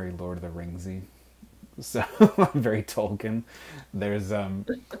very Lord of the Ringsy. So I'm very Tolkien. There's a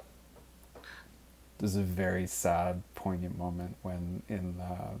very sad, poignant moment when in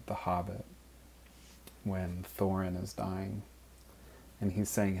The Hobbit, when Thorin is dying, and he's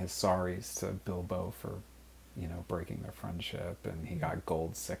saying his sorries to Bilbo for, breaking their friendship, and he got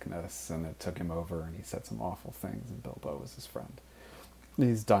gold sickness, and it took him over, and he said some awful things, and Bilbo was his friend. And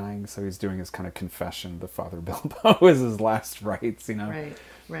he's dying, so he's doing his kind of confession to Father Bilbo as his last rites,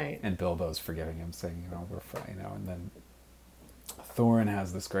 Right. And Bilbo's forgiving him, saying, we're fine, and then Thorin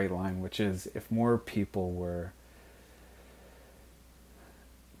has this great line, which is, if more people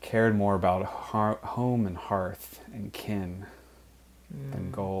cared more about home and hearth and kin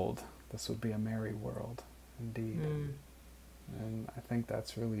than gold, this would be a merry world, indeed. And I think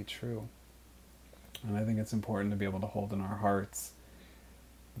that's really true. And I think it's important to be able to hold in our hearts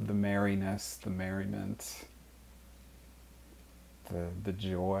the merriness, the merriment, the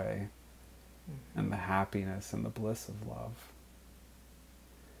joy, and the happiness and the bliss of love.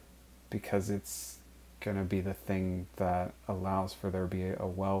 Because it's going to be the thing that allows for there to be a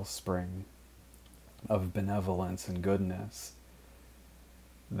wellspring of benevolence and goodness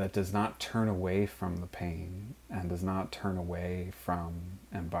that does not turn away from the pain and does not turn away from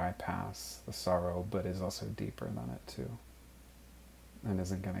and bypass the sorrow, but is also deeper than it too, and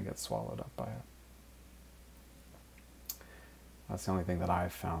isn't going to get swallowed up by it. That's the only thing that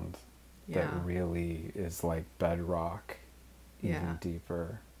I've found that really is like bedrock, even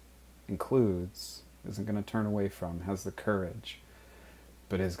deeper, includes, isn't going to turn away from, has the courage,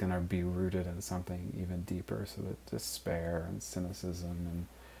 but is going to be rooted in something even deeper, so that despair and cynicism and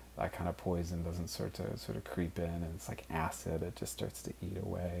that kind of poison doesn't sort of creep in, and it's like acid, it just starts to eat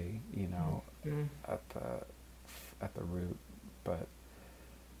away, at the root. But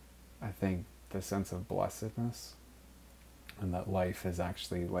I think the sense of blessedness, and that life is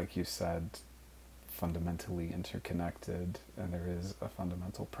actually, like you said, fundamentally interconnected, and there is a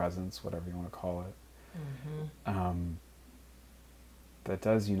fundamental presence, whatever you want to call it, that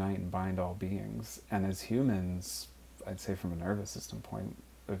does unite and bind all beings. And as humans, I'd say from a nervous system point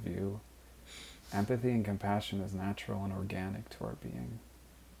of view, empathy and compassion is natural and organic to our being.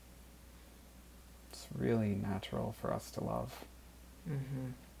 It's really natural for us to love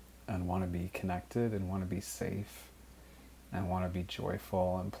and want to be connected and want to be safe and want to be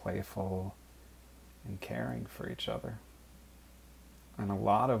joyful and playful and caring for each other. And a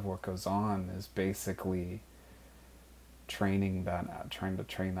lot of what goes on is basically trying to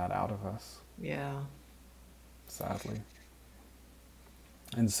train that out of us. Yeah. Sadly.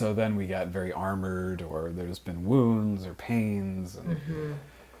 And so then we get very armored, or there's been wounds or pains and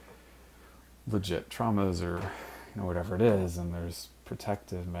legit traumas, or whatever it is, and there's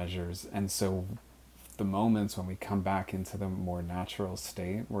protective measures. And so the moments when we come back into the more natural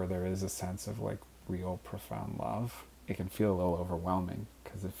state, where there is a sense of like real profound love, it can feel a little overwhelming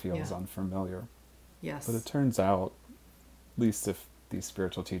because it feels unfamiliar. Yes. But it turns out, at least if these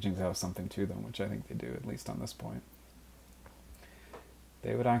spiritual teachings have something to them, which I think they do, at least on this point,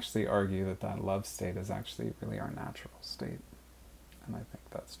 they would actually argue that that love state is actually really our natural state. And I think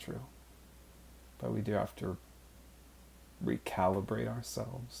that's true. But we do have to recalibrate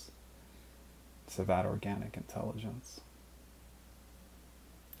ourselves to that organic intelligence.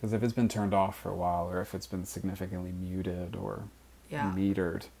 Because if it's been turned off for a while, or if it's been significantly muted or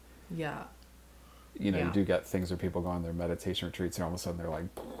metered, you know, Yeah. you do get things where people go on their meditation retreats and all of a sudden they're like,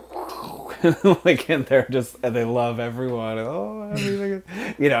 like, and they're just, and they love everyone. And, oh, everything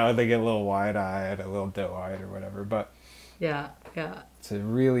is, you know, they get a little wide-eyed, a little doe-eyed or whatever. But Yeah. Yeah. to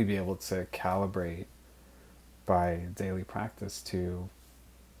really be able to calibrate by daily practice to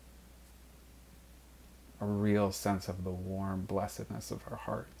a real sense of the warm blessedness of our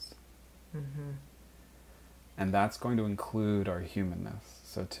hearts. Mm-hmm. And that's going to include our humanness.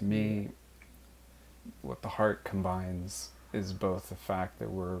 So to me, what the heart combines is both the fact that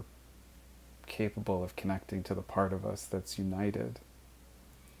we're capable of connecting to the part of us that's united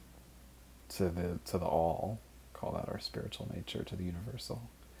to the all, call that our spiritual nature, to the universal.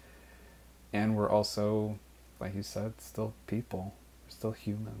 And we're also, like you said, still people. We're still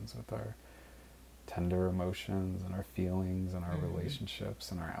humans with our tender emotions and our feelings and our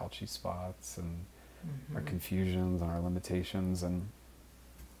relationships and our ouchy spots and our confusions and our limitations. And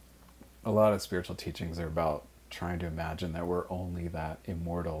a lot of spiritual teachings are about trying to imagine that we're only that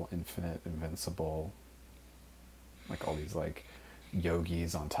immortal, infinite, invincible, like all these like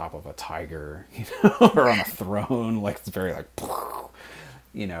yogis on top of a tiger, you know, or on a throne. Like, it's very like,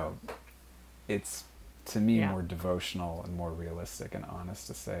 you know, it's, to me, more devotional and more realistic and honest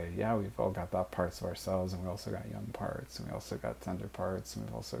to say, yeah, we've all got that parts of ourselves, and we also got young parts, and we also got tender parts, and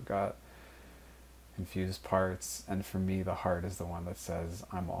we've also got infused parts. And for me, the heart is the one that says,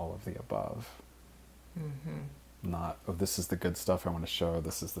 I'm all of the above. Not, oh, this is the good stuff I want to show,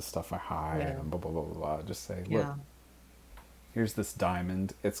 this is the stuff I hide, and blah, blah, blah, blah, blah. Just say, look, here's this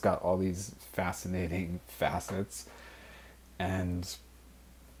diamond. It's got all these fascinating facets, and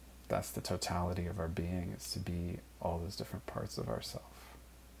that's the totality of our being, is to be all those different parts of ourself.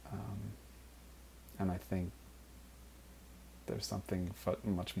 And I think there's something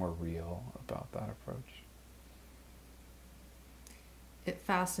much more real about that approach. It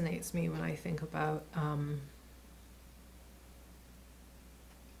fascinates me when I think about,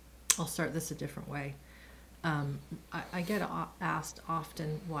 I'll start this a different way. I get asked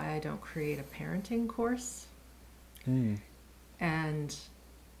often why I don't create a parenting course. And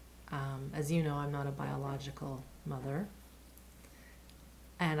as you know, I'm not a biological mother,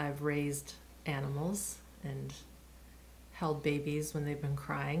 and I've raised animals and held babies when they've been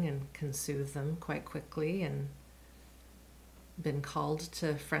crying and can soothe them quite quickly, and been called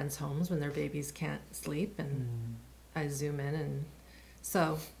to friends' homes when their babies can't sleep, and I zoom in. And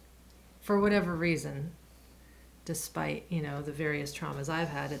so for whatever reason, despite, you know, the various traumas I've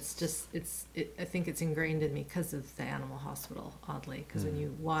had, I think it's ingrained in me because of the animal hospital, oddly. Because when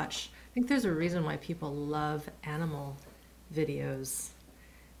you watch, I think there's a reason why people love animal videos.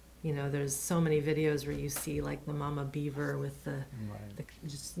 You know, there's so many videos where you see like the mama beaver with the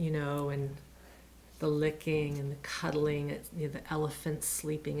just, you know, and the licking and the cuddling, you know, the elephants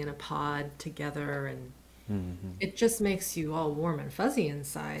sleeping in a pod together, and it just makes you all warm and fuzzy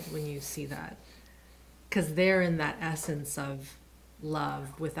inside when you see that. Because they're in that essence of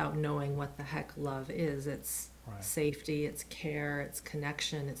love without knowing what the heck love is. It's safety, it's care, it's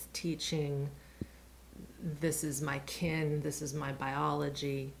connection, it's teaching. This is my kin, this is my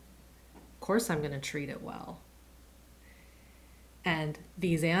biology. Of course I'm going to treat it well. And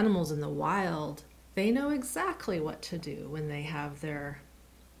these animals in the wild, they know exactly what to do when they have their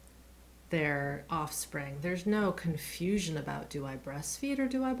offspring. There's no confusion about, do I breastfeed or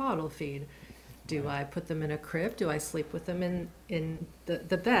do I bottle feed? Do I put them in a crib? Do I sleep with them in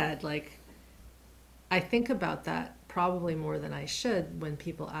the bed? Like, I think about that probably more than I should when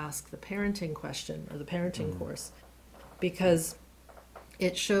people ask the parenting question or the parenting course, because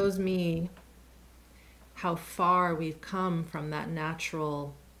it shows me how far we've come from that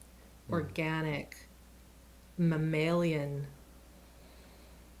natural, organic, mammalian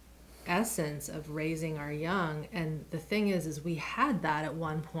essence of raising our young. And the thing is we had that at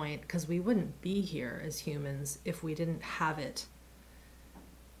one point, because we wouldn't be here as humans if we didn't have it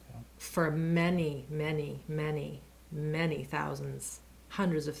for many, many, many, many thousands,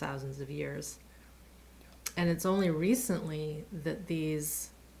 hundreds of thousands of years. And it's only recently that these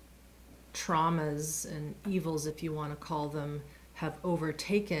traumas and evils, if you want to call them, have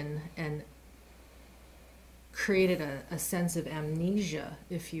overtaken and created a sense of amnesia,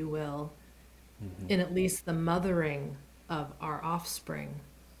 if you will, in at least the mothering of our offspring,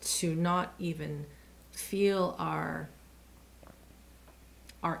 to not even feel our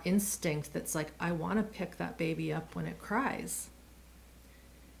instinct that's like, I want to pick that baby up when it cries.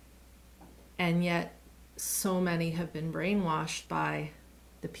 And yet so many have been brainwashed by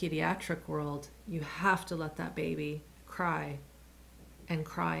the pediatric world. You have to let that baby cry and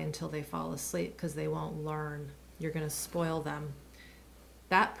cry until they fall asleep, because they won't learn. You're going to spoil them.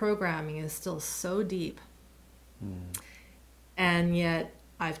 that programming is still so deep. And yet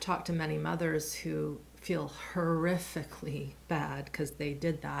I've talked to many mothers who feel horrifically bad because they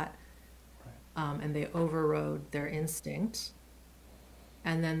did that. And they overrode their instinct.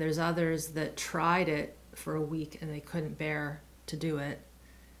 And then there's others that tried it for a week and they couldn't bear to do it.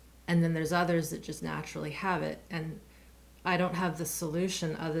 And then there's others that just naturally have it. And I don't have the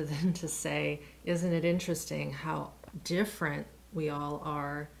solution other than to say, isn't it interesting how different we all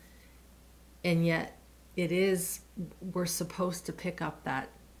are? And yet we're supposed to pick up that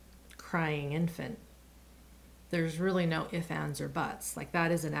crying infant. There's really no ifs, ands, or buts. Like,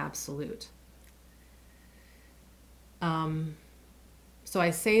 that is an absolute. So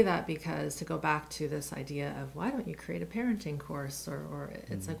I say that because, to go back to this idea of why don't you create a parenting course, or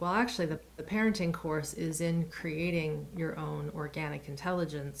it's like, well, actually the parenting course is in creating your own organic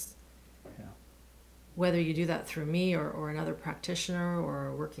intelligence. Yeah. Whether you do that through me or another practitioner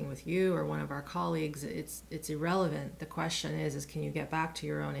or working with you or one of our colleagues, it's irrelevant. The question is can you get back to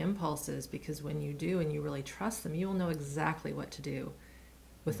your own impulses? Because when you do and you really trust them, you will know exactly what to do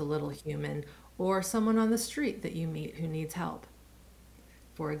with a little human or someone on the street that you meet who needs help,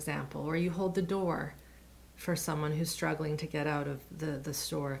 for example, or you hold the door for someone who's struggling to get out of the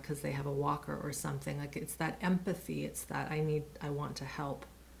store because they have a walker or something. Like, it's that empathy, it's that I want to help.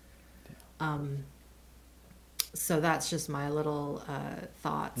 Yeah. So that's just my little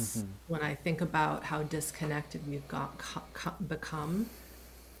thoughts when I think about how disconnected we've become.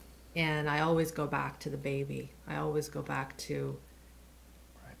 And I always go back to the baby. I always go back to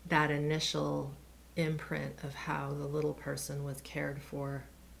that initial imprint of how the little person was cared for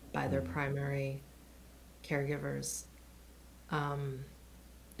by their primary caregivers.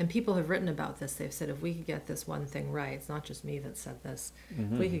 And people have written about this. They've said, if we could get this one thing right, it's not just me that said this,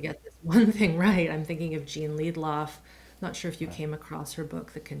 if we could get this one thing right. I'm thinking of Jean Liedloff. Not sure if you came across her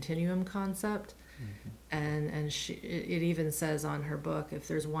book, The Continuum Concept. And it even says on her book, if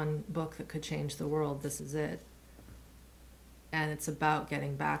there's one book that could change the world, this is it. And it's about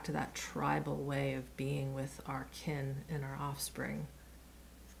getting back to that tribal way of being with our kin and our offspring.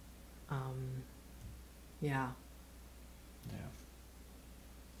 Yeah.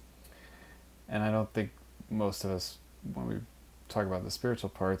 And I don't think most of us, when we talk about the spiritual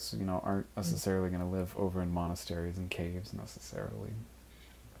parts, aren't necessarily going to live over in monasteries and caves necessarily.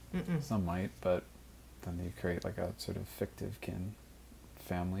 Some might, but then you create like a sort of fictive kin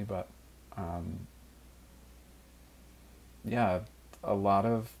family. But yeah, a lot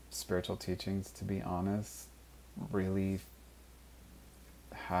of spiritual teachings, to be honest, really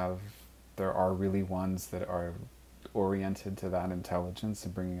there are really ones that are oriented to that intelligence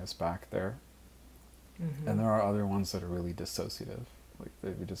and bringing us back there. And there are other ones that are really dissociative. Like,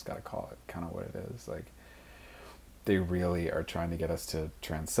 we just got to call it kind of what it is. Like, they really are trying to get us to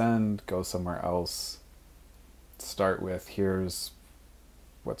transcend, go somewhere else, start with, here's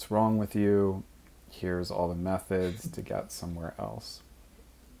what's wrong with you, here's all the methods to get somewhere else.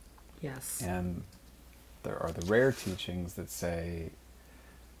 Yes. And there are the rare teachings that say,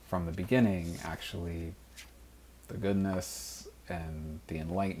 from the beginning, actually, the goodness and the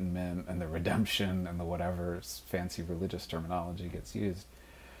enlightenment and the redemption and the whatever fancy religious terminology gets used,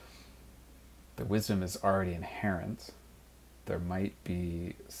 the wisdom is already inherent. There might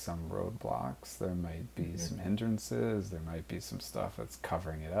be some roadblocks, there might be some hindrances, there might be some stuff that's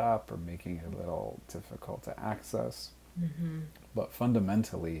covering it up or making it a little difficult to access. But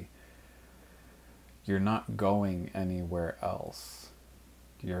fundamentally, you're not going anywhere else.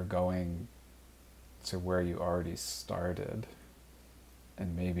 You're going to where you already started.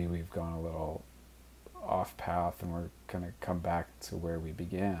 And maybe we've gone a little off path and we're going to come back to where we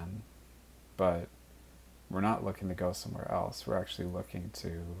began. But we're not looking to go somewhere else. We're actually looking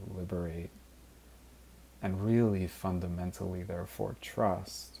to liberate and really fundamentally, therefore,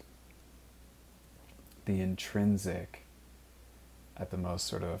 trust the intrinsic, at the most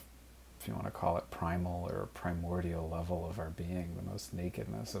sort of, if you want to call it primal or primordial level of our being, the most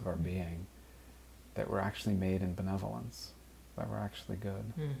nakedness of our being, that we're actually made in benevolence, that we're actually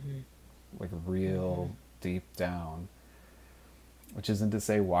good. Like, real deep down. Which isn't to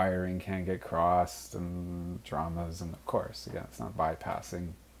say wiring can't get crossed and dramas, and of course, again, it's not bypassing.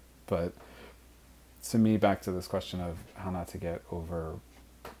 But to me, back to this question of how not to get overwhelmed,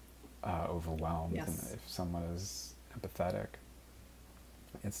 and if someone is empathetic,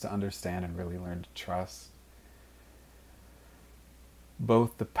 it's to understand and really learn to trust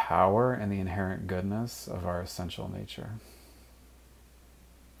both the power and the inherent goodness of our essential nature.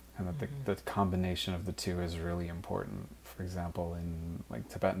 And that the combination of the two is really important. For example, in like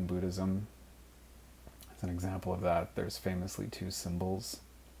Tibetan Buddhism, As an example of that, there's famously two symbols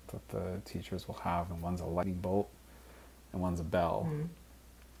that the teachers will have, and one's a lightning bolt and one's a bell,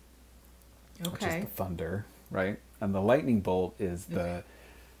 which is the thunder, right? And the lightning bolt is the,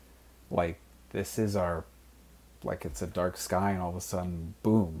 like, this is our, like, it's a dark sky and all of a sudden,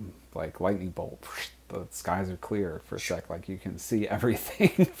 boom, like lightning bolt, the skies are clear for a sec, like you can see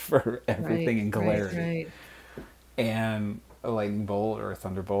everything for everything in clarity. Right. And a lightning bolt or a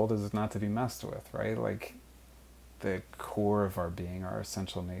thunderbolt is not to be messed with, right? Like, the core of our being, our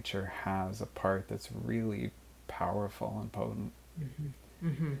essential nature, has a part that's really powerful and potent.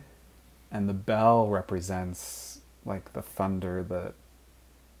 And the bell represents, like, the thunder that,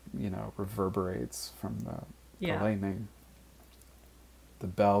 you know, reverberates from the lightning. The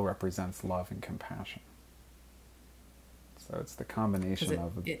bell represents love and compassion. So it's the combination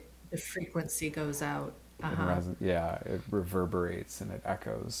of the frequency goes out. It reverberates and it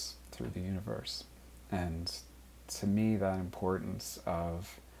echoes through the universe. And to me, that importance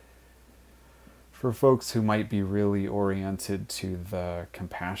of, for folks who might be really oriented to the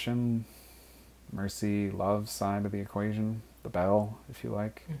compassion, mercy, love side of the equation, the bell, if you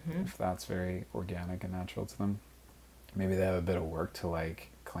like, if that's very organic and natural to them, maybe they have a bit of work to, like,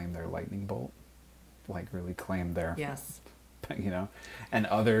 claim their lightning bolt, like really claim their, you know, and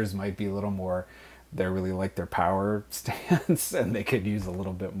others might be a little more, they're really like their power stance, and they could use a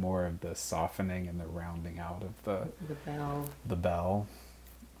little bit more of the softening and the rounding out of the bell.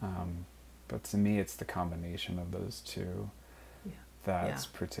 But to me, it's the combination of those two that's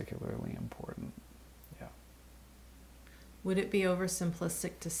particularly important. Would it be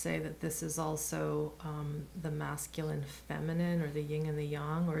oversimplistic to say that this is also the masculine, feminine, or the yin and the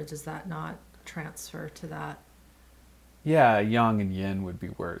yang, or does that not transfer to that? Yeah, yang and yin would be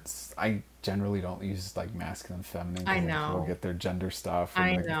words. I generally don't use, like, masculine, feminine. I know. People get their gender stuff.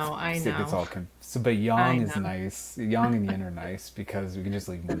 I know. It's all but yang is nice. Yang and yin are nice because we can just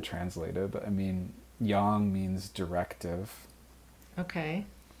leave them untranslated. I mean, yang means directive. Okay.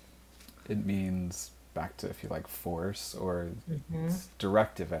 It means, back to, if you like, force, or it's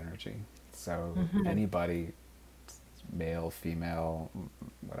directive energy. So anybody, male, female,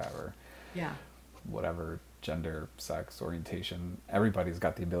 whatever. Yeah. Whatever gender, sex, orientation, everybody's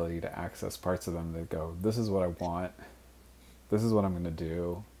got the ability to access parts of them that go, this is what I want, this is what I'm going to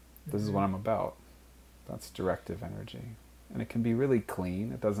do, this is what I'm about. That's directive energy. And it can be really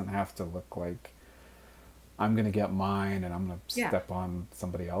clean. It doesn't have to look like I'm going to get mine and I'm going to step on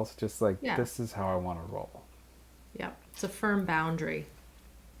somebody else. Just like, this is how I want to roll. Yeah. It's a firm boundary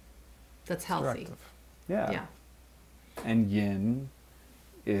that's healthy. Directive. Yeah. And yin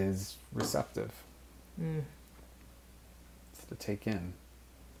is receptive. It's to take in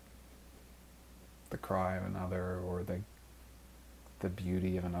the cry of another, or the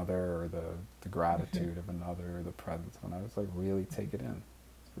beauty of another, or the gratitude of another, or the presence of another. It's like, really take it in,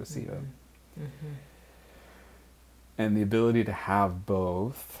 receive it. And the ability to have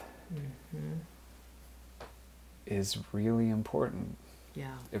both is really important.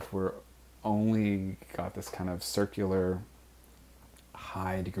 Yeah. If we're only got this kind of circular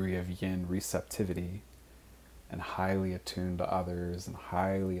high degree of yin receptivity, and highly attuned to others, and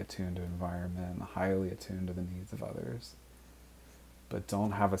highly attuned to environment, and highly attuned to the needs of others, but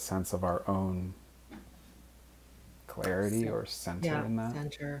don't have a sense of our own clarity or center in that,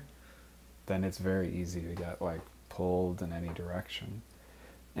 then it's very easy to get, like, pulled in any direction.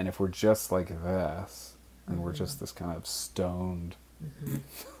 And if we're just like this, and we're just this kind of stoned,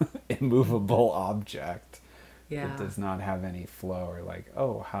 immovable object that does not have any flow, or like,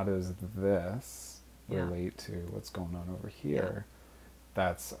 oh, how does this relate to what's going on over here?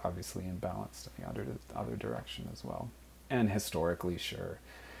 That's obviously imbalanced in the other direction as well. And historically, sure,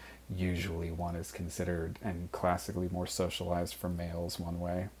 usually one is considered, and classically more socialized for males one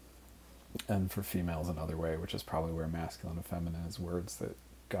way, and for females another way, which is probably where masculine and feminine as words that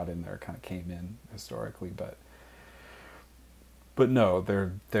got in there kind of came in historically. But no,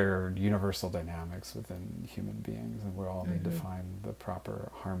 they're universal dynamics within human beings, and we all need to find the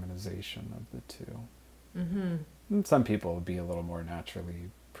proper harmonization of the two. And some people will be a little more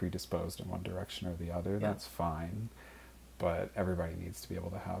naturally predisposed in one direction or the other. That's fine, but everybody needs to be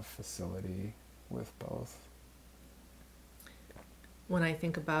able to have facility with both. When I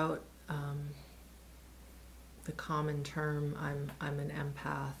think about the common term, I'm an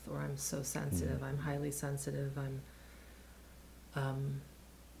empath, or I'm so sensitive, I'm highly sensitive,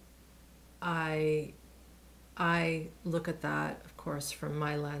 I look at that, of course, from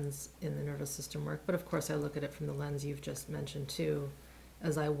my lens in the nervous system work, but of course I look at it from the lens you've just mentioned too,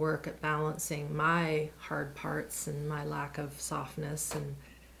 as I work at balancing my hard parts and my lack of softness, and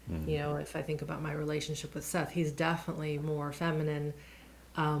You know, if I think about my relationship with Seth, he's definitely more feminine,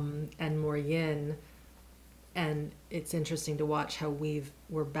 and more yin. And it's interesting to watch how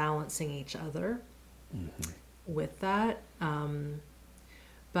we're balancing each other with that.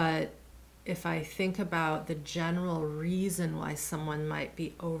 But if I think about the general reason why someone might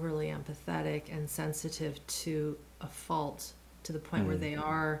be overly empathetic and sensitive to a fault to the point where they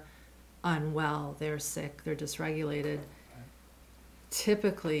are unwell, they're sick, they're dysregulated,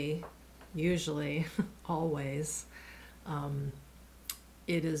 typically, usually, always,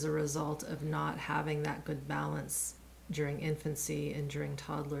 it is a result of not having that good balance during infancy and during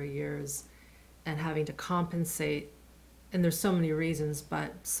toddler years, and having to compensate. And there's so many reasons,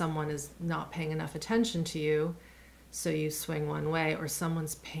 but someone is not paying enough attention to you, so you swing one way, or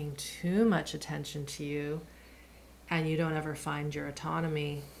someone's paying too much attention to you and you don't ever find your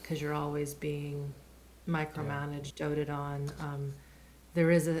autonomy because you're always being micromanaged, doted on.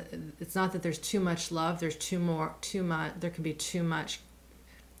 It's not that there's too much love, there's too much, there can be too much.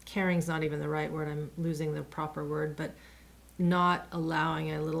 Caring's not even the right word, I'm losing the proper word, but not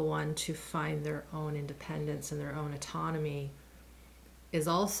allowing a little one to find their own independence and their own autonomy is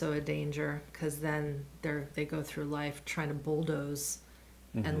also a danger, because then they go through life trying to bulldoze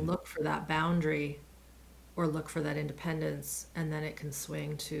and look for that boundary or look for that independence, and then it can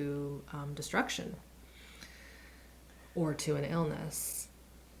swing to destruction or to an illness.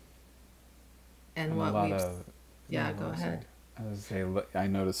 And what we've... go ahead. I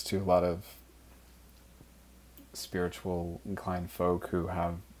noticed too a lot of spiritual inclined folk who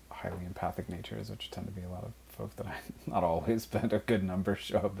have highly empathic natures, which tend to be a lot of folk that not always, but a good number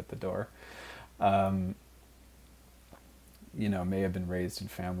show up at the door. You know, may have been raised in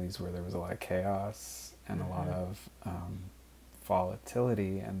families where there was a lot of chaos and a lot of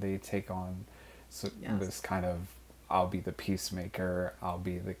volatility, and they take on this kind of, I'll be the peacemaker, I'll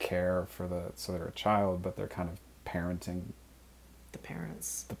be the care for so they're a child, but they're kind of parenting the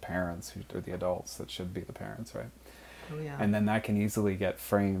parents who are the adults that should be the parents, right? Oh yeah. And then that can easily get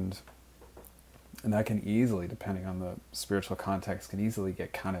framed, and that can easily, depending on the spiritual context, can easily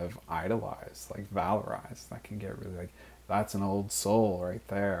get kind of idolized, like valorized. That can get really like, that's an old soul right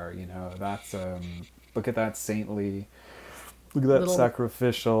there, you know, that's look at that saintly, look at that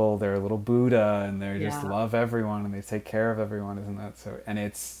sacrificial, they're a little Buddha, and they just love everyone and they take care of everyone, isn't that so? And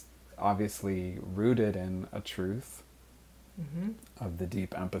it's obviously rooted in a truth of the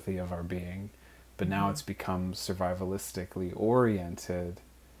deep empathy of our being, but now it's become survivalistically oriented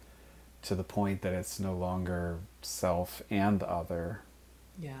to the point that it's no longer self and other.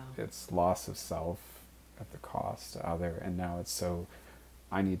 It's loss of self at the cost to other, and now it's so,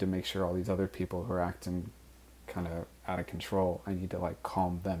 I need to make sure all these other people who are acting kind of out of control, I need to like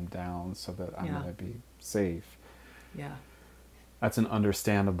calm them down so that I'm going to be safe. That's an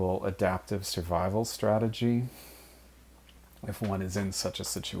understandable adaptive survival strategy if one is in such a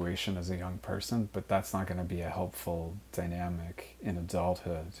situation as a young person, but that's not going to be a helpful dynamic in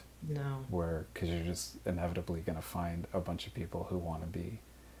adulthood. No. Because you're just inevitably going to find a bunch of people who want to be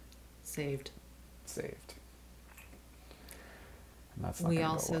saved. And that's not we going to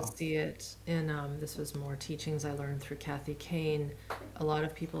go also well. see it in, this was more teachings I learned through Kathy Kane. A lot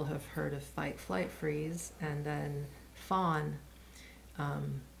of people have heard of fight, flight, freeze, and then fawn.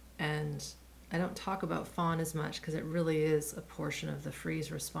 And I don't talk about fawn as much because it really is a portion of the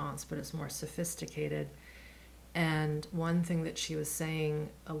freeze response, but it's more sophisticated. And one thing that she was saying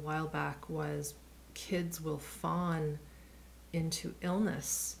a while back was kids will fawn into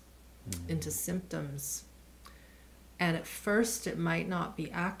illness, into symptoms. And at first it might not be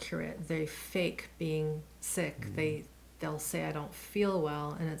accurate. They fake being sick. They'll say, I don't feel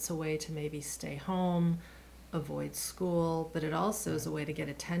well, and it's a way to maybe stay home, avoid school, but it also is a way to get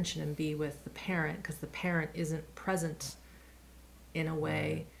attention and be with the parent, because the parent isn't present in a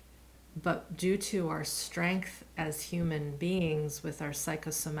way. But due to our strength as human beings with our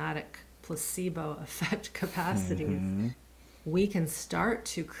psychosomatic placebo effect capacities, we can start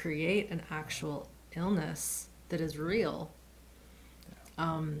to create an actual illness that is real.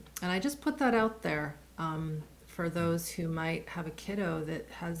 And I just put that out there for those who might have a kiddo that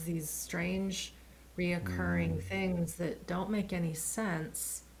has these strange reoccurring things that don't make any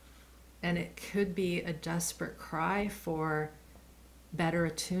sense, and it could be a desperate cry for better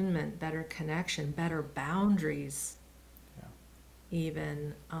attunement, better connection, better boundaries.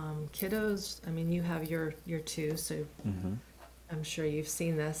 Even kiddos, I mean, you have your two, so I'm sure you've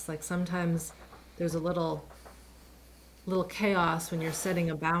seen this. Like sometimes there's a little chaos when you're setting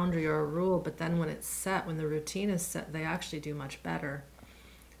a boundary or a rule, but then when it's set, when the routine is set, they actually do much better.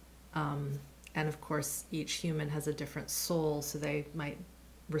 And of course, each human has a different soul, so they might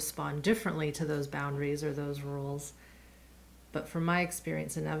respond differently to those boundaries or those rules. But from my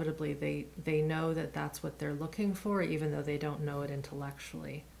experience, inevitably they know that that's what they're looking for, even though they don't know it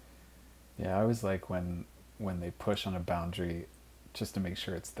intellectually. Yeah, I always like when they push on a boundary just to make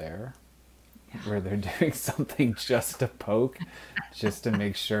sure it's there. Yeah. Where they're doing something just to poke, just to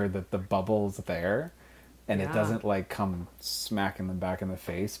make sure that the bubble's there. And it doesn't like come smacking them back in the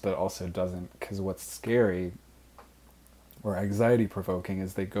face, but also doesn't, because what's scary or anxiety provoking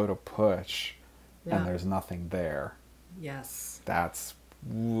is they go to push and there's nothing there. Yes. That's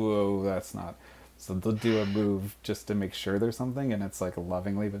not. So they'll do a move just to make sure there's something, and it's like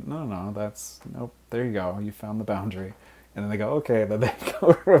lovingly, but no, nope, there you go, you found the boundary. And then they go, okay, then they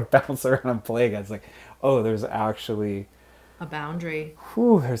go bounce around and play again. It's like, oh, there's actually a boundary.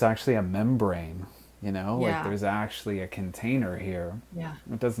 There's actually a membrane, like there's actually a container here. Yeah.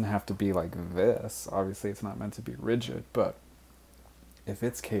 It doesn't have to be like this. Obviously, it's not meant to be rigid, but if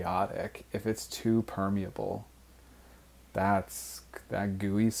it's chaotic, if it's too permeable, that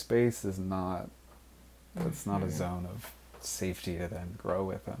gooey space is not, that's not a zone of safety to then grow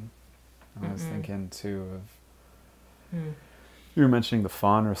within. And I was thinking too of, you were mentioning the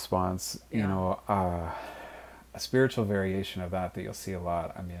fawn response, a spiritual variation of that you'll see a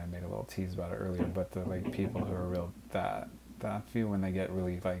lot. I mean, I made a little tease about it earlier, but the like people who are real, that view when they get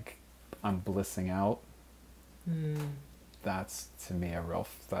really like, I'm blissing out, that's to me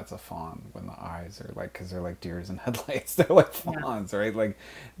that's a fawn, when the eyes are like, because they're like deers in headlights, they're like fawns, right? Like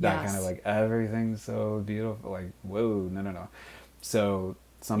that kind of like, everything's so beautiful, like whoa, no. So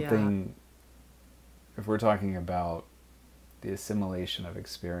something, if we're talking about the assimilation of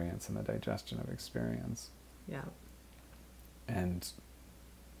experience and the digestion of experience, and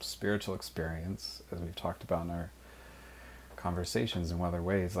spiritual experience, as we've talked about in our conversations in other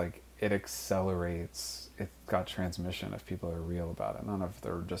ways, like it accelerates, it's got transmission if people are real about it. None of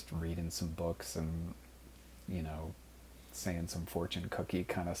they're just reading some books and, saying some fortune cookie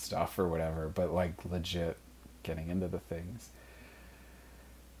kind of stuff or whatever, but like legit getting into the things.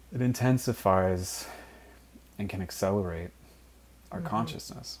 It intensifies and can accelerate our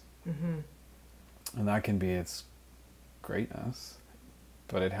consciousness. And that can be its greatness,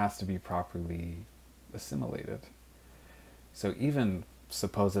 but it has to be properly assimilated. So even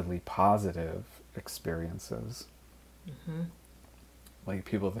supposedly positive experiences, like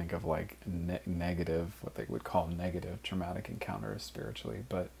people think of like negative, what they would call negative traumatic encounters spiritually,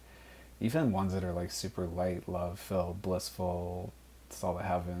 but even ones that are like super light, love filled, blissful, saw the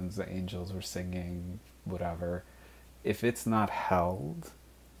heavens, the angels were singing, whatever, if it's not held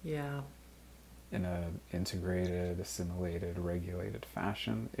in a integrated, assimilated, regulated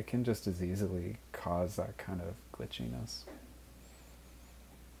fashion, it can just as easily cause that kind of glitchiness.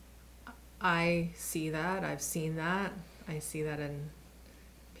 I see that. I've seen that. I see that in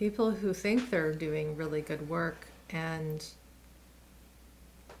people who think they're doing really good work, and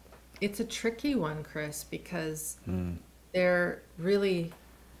it's a tricky one, Chris, because they're really,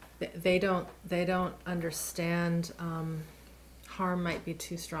 they don't understand. Harm might be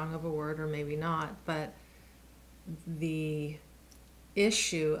too strong of a word, or maybe not, but the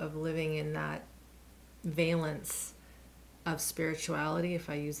issue of living in that valence of spirituality, if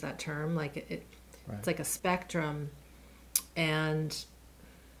I use that term, like it's like a spectrum, and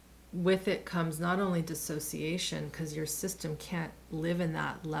with it comes not only dissociation, because your system can't live in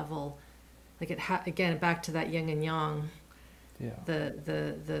that level, like again, back to that yin and yang,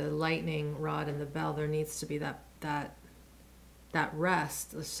 the lightning rod and the bell, there needs to be that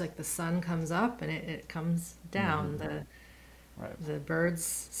rest. It's like the sun comes up and it comes down. The birds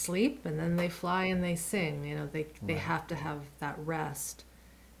sleep and then they fly and they sing. They have to have that rest.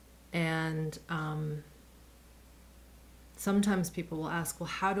 And sometimes people will ask, well,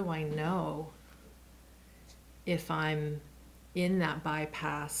 how do I know if I'm in that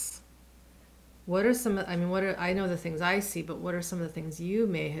bypass? What are some, I know the things I see, but what are some of the things you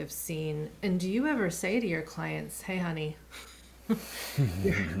may have seen? And do you ever say to your clients, hey, honey,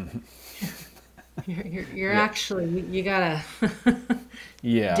 you're actually, you gotta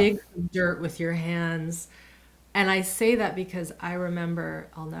dig some dirt with your hands. And I say that because I remember,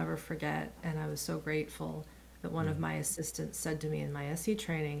 I'll never forget, and I was so grateful that one of my assistants said to me in my SE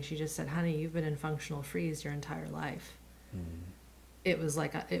training, she just said, honey, you've been in functional freeze your entire life. It was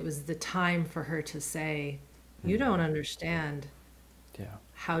like, it was the time for her to say, you don't understand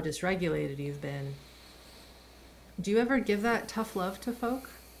how dysregulated you've been. Do you ever give that tough love to folk?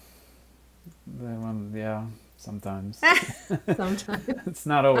 Yeah, sometimes. Sometimes. It's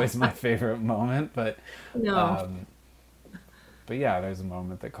not always my favorite moment, but no. But yeah, there's a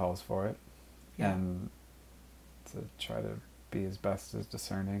moment that calls for it, and to try to be as best as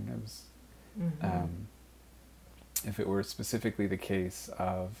discerning as Mm-hmm. if it were specifically the case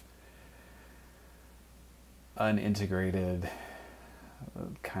of an integrated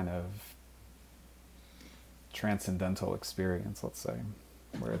kind of transcendental experience, let's say,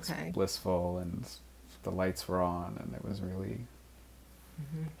 where it's Okay. blissful and the lights were on and it was really,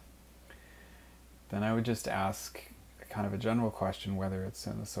 Mm-hmm. then I would just ask kind of a general question, whether it's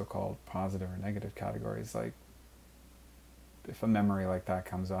in the so-called positive or negative categories, like if a memory like that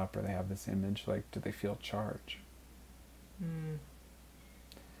comes up or they have this image, like, do they feel charge? Mm.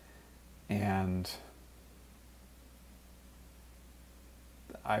 And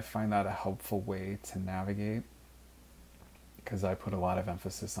I find that a helpful way to navigate, because I put a lot of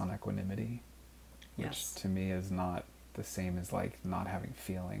emphasis on equanimity, which Yes. to me is not the same as like not having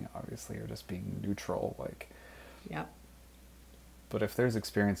feeling, obviously, or just being neutral. Like, Yep. but if there's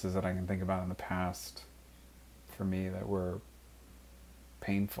experiences that I can think about in the past for me that were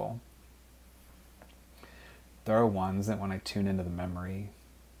painful, there are ones that when I tune into the memory,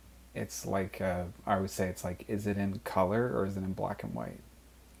 it's like, I would say it's like, is it in color or is it in black and white?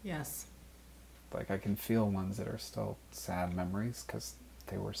 Yes. Like, I can feel ones that are still sad memories because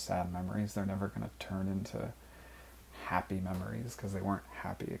they were sad memories. They're never going to turn into happy memories because they weren't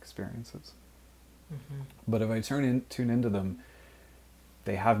happy experiences. Mm-hmm. But if I tune into them,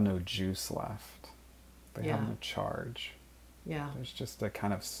 they have no juice left. They have Yeah. no charge. Yeah. There's just a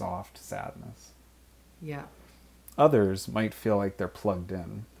kind of soft sadness. Yeah. Others might feel like they're plugged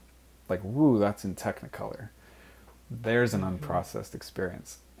in. Like, woo, that's in Technicolor. There's an Mm-hmm. unprocessed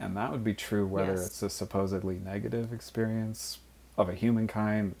experience. And that would be true whether Yes. it's a supposedly negative experience of a human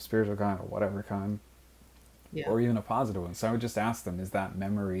kind, spiritual kind, or whatever kind, Yeah. or even a positive one. So I would just ask them, is that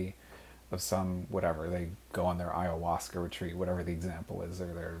memory of some, whatever, they go on their ayahuasca retreat, whatever the example is,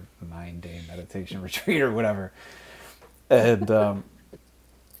 or their 9-day meditation retreat or whatever. And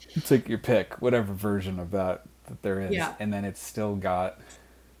take your pick, whatever version of that there is. Yeah. And then it's still got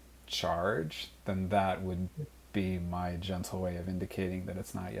charge, then that would be my gentle way of indicating that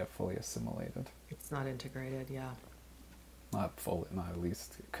it's not yet fully assimilated. It's not integrated. Yeah. Not fully, not at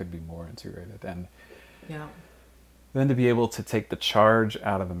least, it could be more integrated. And Yeah. then to be able to take the charge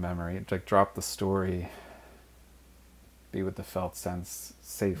out of the memory, like drop the story, be with the felt sense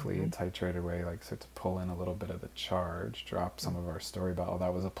safely, Mm-hmm. a titrated way, like so to pull in a little bit of the charge, drop some of our story about, oh,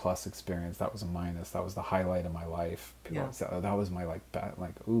 that was a plus experience, that was a minus, that was the highlight of my life. People Yeah. always say, oh, that was my like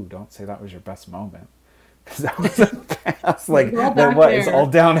ooh, don't say that was your best moment. Because that was a past, like, We're all then back what, it's there. all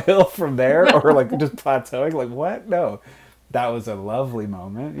downhill from there, or like just plateauing, like what? No, that was a lovely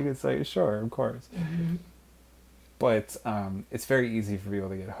moment. You could say, sure, of course. Mm-hmm. But it's very easy for people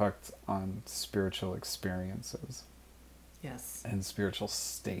to get hooked on spiritual experiences Yes. and spiritual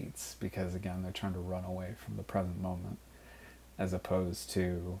states because, again, they're trying to run away from the present moment, as opposed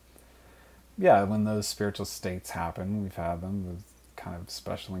to, yeah, when those spiritual states happen, we've had them, with kind of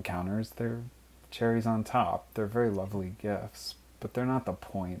special encounters, they're cherries on top. They're very lovely gifts, but they're not the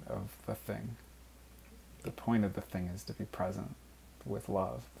point of the thing. The point of the thing is to be present with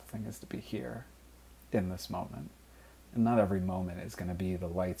love. The thing is to be here in this moment. And not every moment is going to be the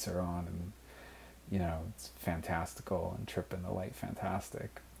lights are on and, you know, it's fantastical and tripping the light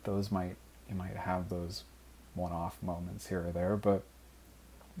fantastic. You might have those one-off moments here or there, but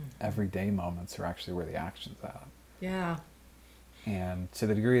everyday moments are actually where the action's at. Yeah. And to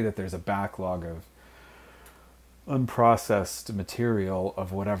the degree that there's a backlog of unprocessed material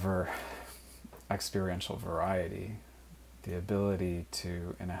of whatever experiential variety, the ability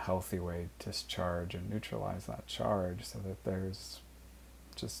to, in a healthy way, discharge and neutralize that charge so that there's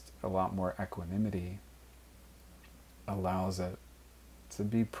just a lot more equanimity, allows it to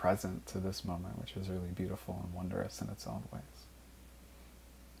be present to this moment, which is really beautiful and wondrous in its own ways.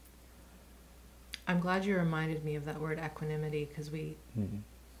 I'm glad you reminded me of that word equanimity, because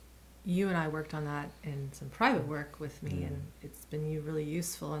you and I worked on that in some private work with me, and it's been really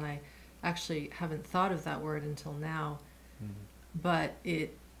useful, and I actually haven't thought of that word until now, but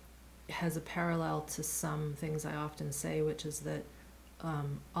it has a parallel to some things I often say, which is that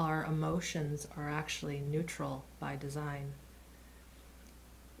our emotions are actually neutral by design.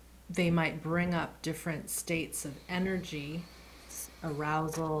 They might bring up different states of energy,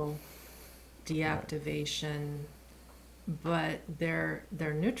 arousal, deactivation, but they're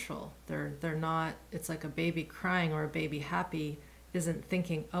neutral. They're not. It's like a baby crying or a baby happy isn't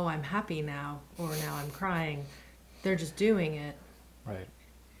thinking, oh, I'm happy now, or now I'm crying. They're just doing it. Right.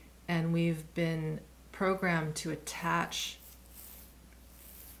 And we've been programmed to attach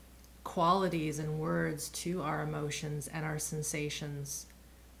qualities and words to our emotions and our sensations.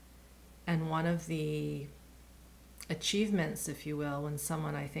 And one of the achievements, if you will, when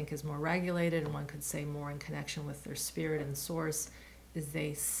someone I think is more regulated, and one could say more in connection with their spirit and source, is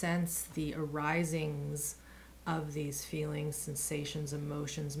they sense the arisings of these feelings, sensations,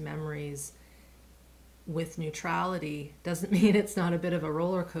 emotions, memories with neutrality. Doesn't mean it's not a bit of a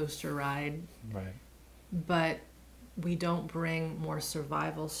roller coaster ride, Right. but we don't bring more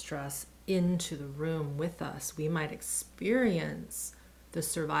survival stress into the room with us. We might experience the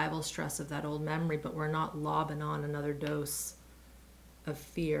survival stress of that old memory, but we're not lobbing on another dose of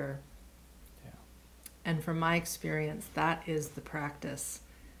fear. Yeah. And from my experience, that is the practice,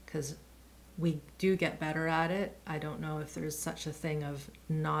 because we do get better at it. I don't know if there's such a thing of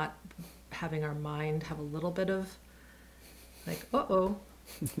not having our mind have a little bit of like, uh-oh.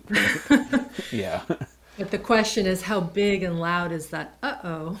 Yeah. But the question is, how big and loud is that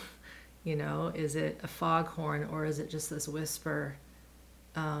uh-oh? You know, is it a foghorn or is it just this whisper?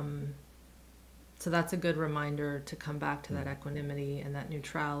 So that's a good reminder to come back to that equanimity and that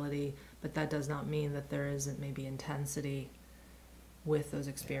neutrality, but that does not mean that there isn't maybe intensity with those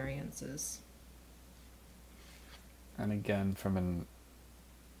experiences. And again, from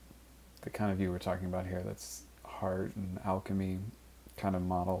the kind of view we're talking about here, that's heart and alchemy kind of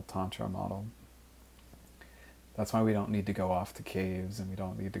model, tantra model. That's why we don't need to go off to caves, and we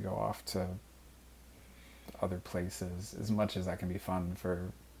don't need to go off to other places, as much as that can be fun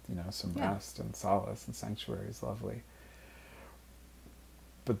for, some rest and solace, and sanctuary is lovely.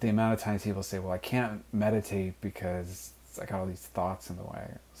 But the amount of times people say, well, I can't meditate because I got all these thoughts in the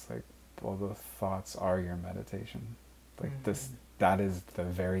way. It's like, well, the thoughts are your meditation. Like that is the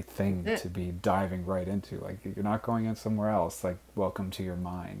very thing to be diving right into. Like, you're not going in somewhere else. Like, welcome to your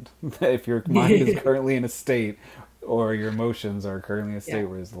mind. If your mind is currently in a state, or your emotions are currently in a state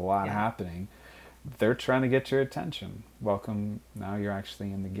where there's a lot happening, they're trying to get your attention. Welcome, now you're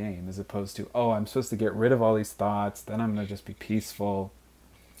actually in the game, as opposed to, oh, I'm supposed to get rid of all these thoughts, then I'm going to just be peaceful,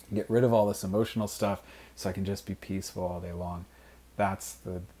 get rid of all this emotional stuff so I can just be peaceful all day long. That's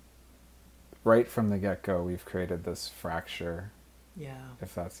right from the get-go, we've created this fracture. Yeah.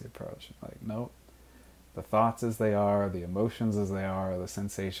 If that's the approach. Like, nope. The thoughts as they are, the emotions as they are, the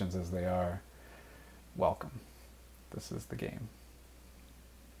sensations as they are, welcome. This is the game.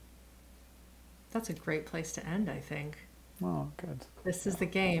 That's a great place to end, I think. Oh, good. This is the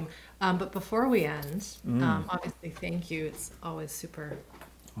game. But before we end, obviously, thank you. It's always super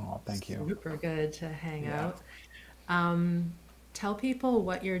good to hang out. Tell people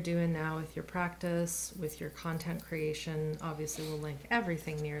what you're doing now with your practice, with your content creation. Obviously, we'll link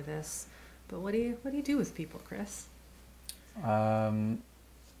everything near this. But what do you do with people, Chris?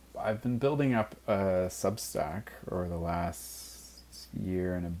 I've been building up a Substack over the last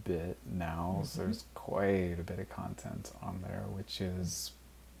year and a bit now. So there's quite a bit of content on there, which is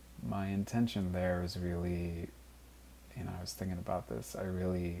my intention there is really, I was thinking about this. I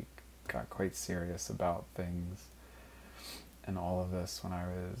really got quite serious about things and all of this when I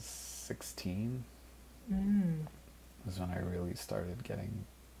was 16. Was when I really started getting,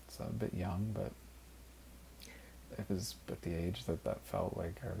 so a bit young, but it was at the age that felt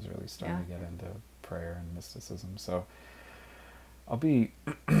like I was really starting to get into prayer and mysticism. So I'll be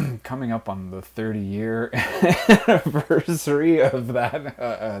coming up on the 30-year anniversary of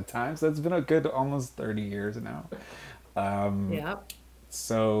that time. So it's been a good almost 30 years now.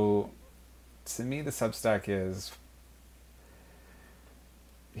 So to me, the Substack is,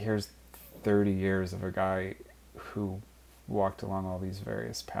 here's 30 years of a guy who walked along all these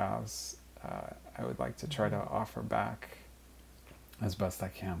various paths. I would like to try to offer back as best I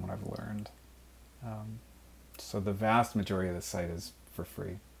can what I've learned. So the vast majority of the site is for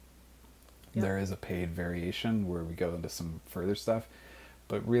free. There is a paid variation where we go into some further stuff,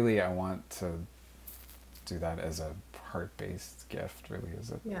 but really I want to do that as a heart-based gift, really,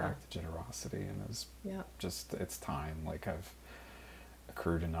 as an act of generosity, and as just, it's time. Like, I've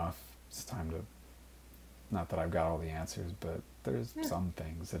accrued enough. It's time to, not that I've got all the answers, but there's some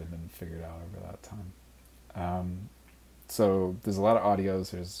things that have been figured out over that time. So there's a lot of audios,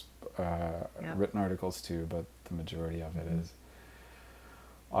 there's written articles too, but the majority of it is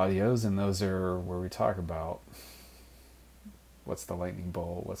audios, and those are where we talk about what's the lightning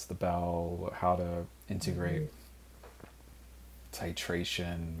bolt, what's the bell, how to integrate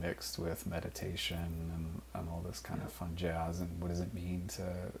titration mixed with meditation and all this kind of fun jazz, and what does it mean to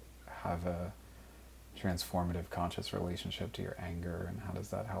have a transformative conscious relationship to your anger, and how does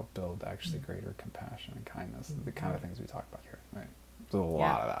that help build actually greater compassion and kindness, the kind of things we talk about here, right? There's a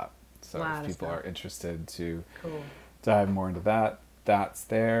lot of that. So if people are interested to dive more into that, that's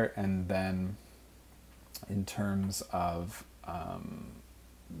there. And then in terms of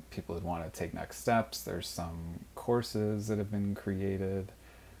people that want to take next steps. There's some courses that have been created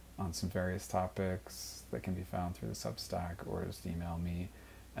on some various topics that can be found through the Substack, or just email me.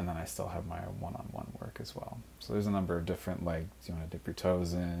 And then I still have my one-on-one work as well. So there's a number of different, like, do you want to dip your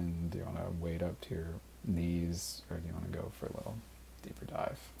toes in? Do you want to wade up to your knees? Or do you want to go for a little deeper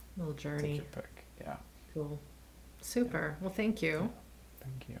dive? Little journey. Take your pick. Yeah. Cool. Super. Yeah. Well, thank you.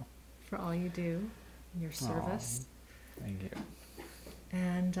 Thank you. For all you do in your service. Thank you.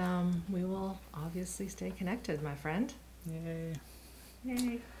 And we will obviously stay connected, my friend. Yay.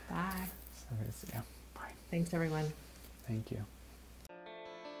 Yay. Bye. So, yeah. Bye. Thanks, everyone. Thank you.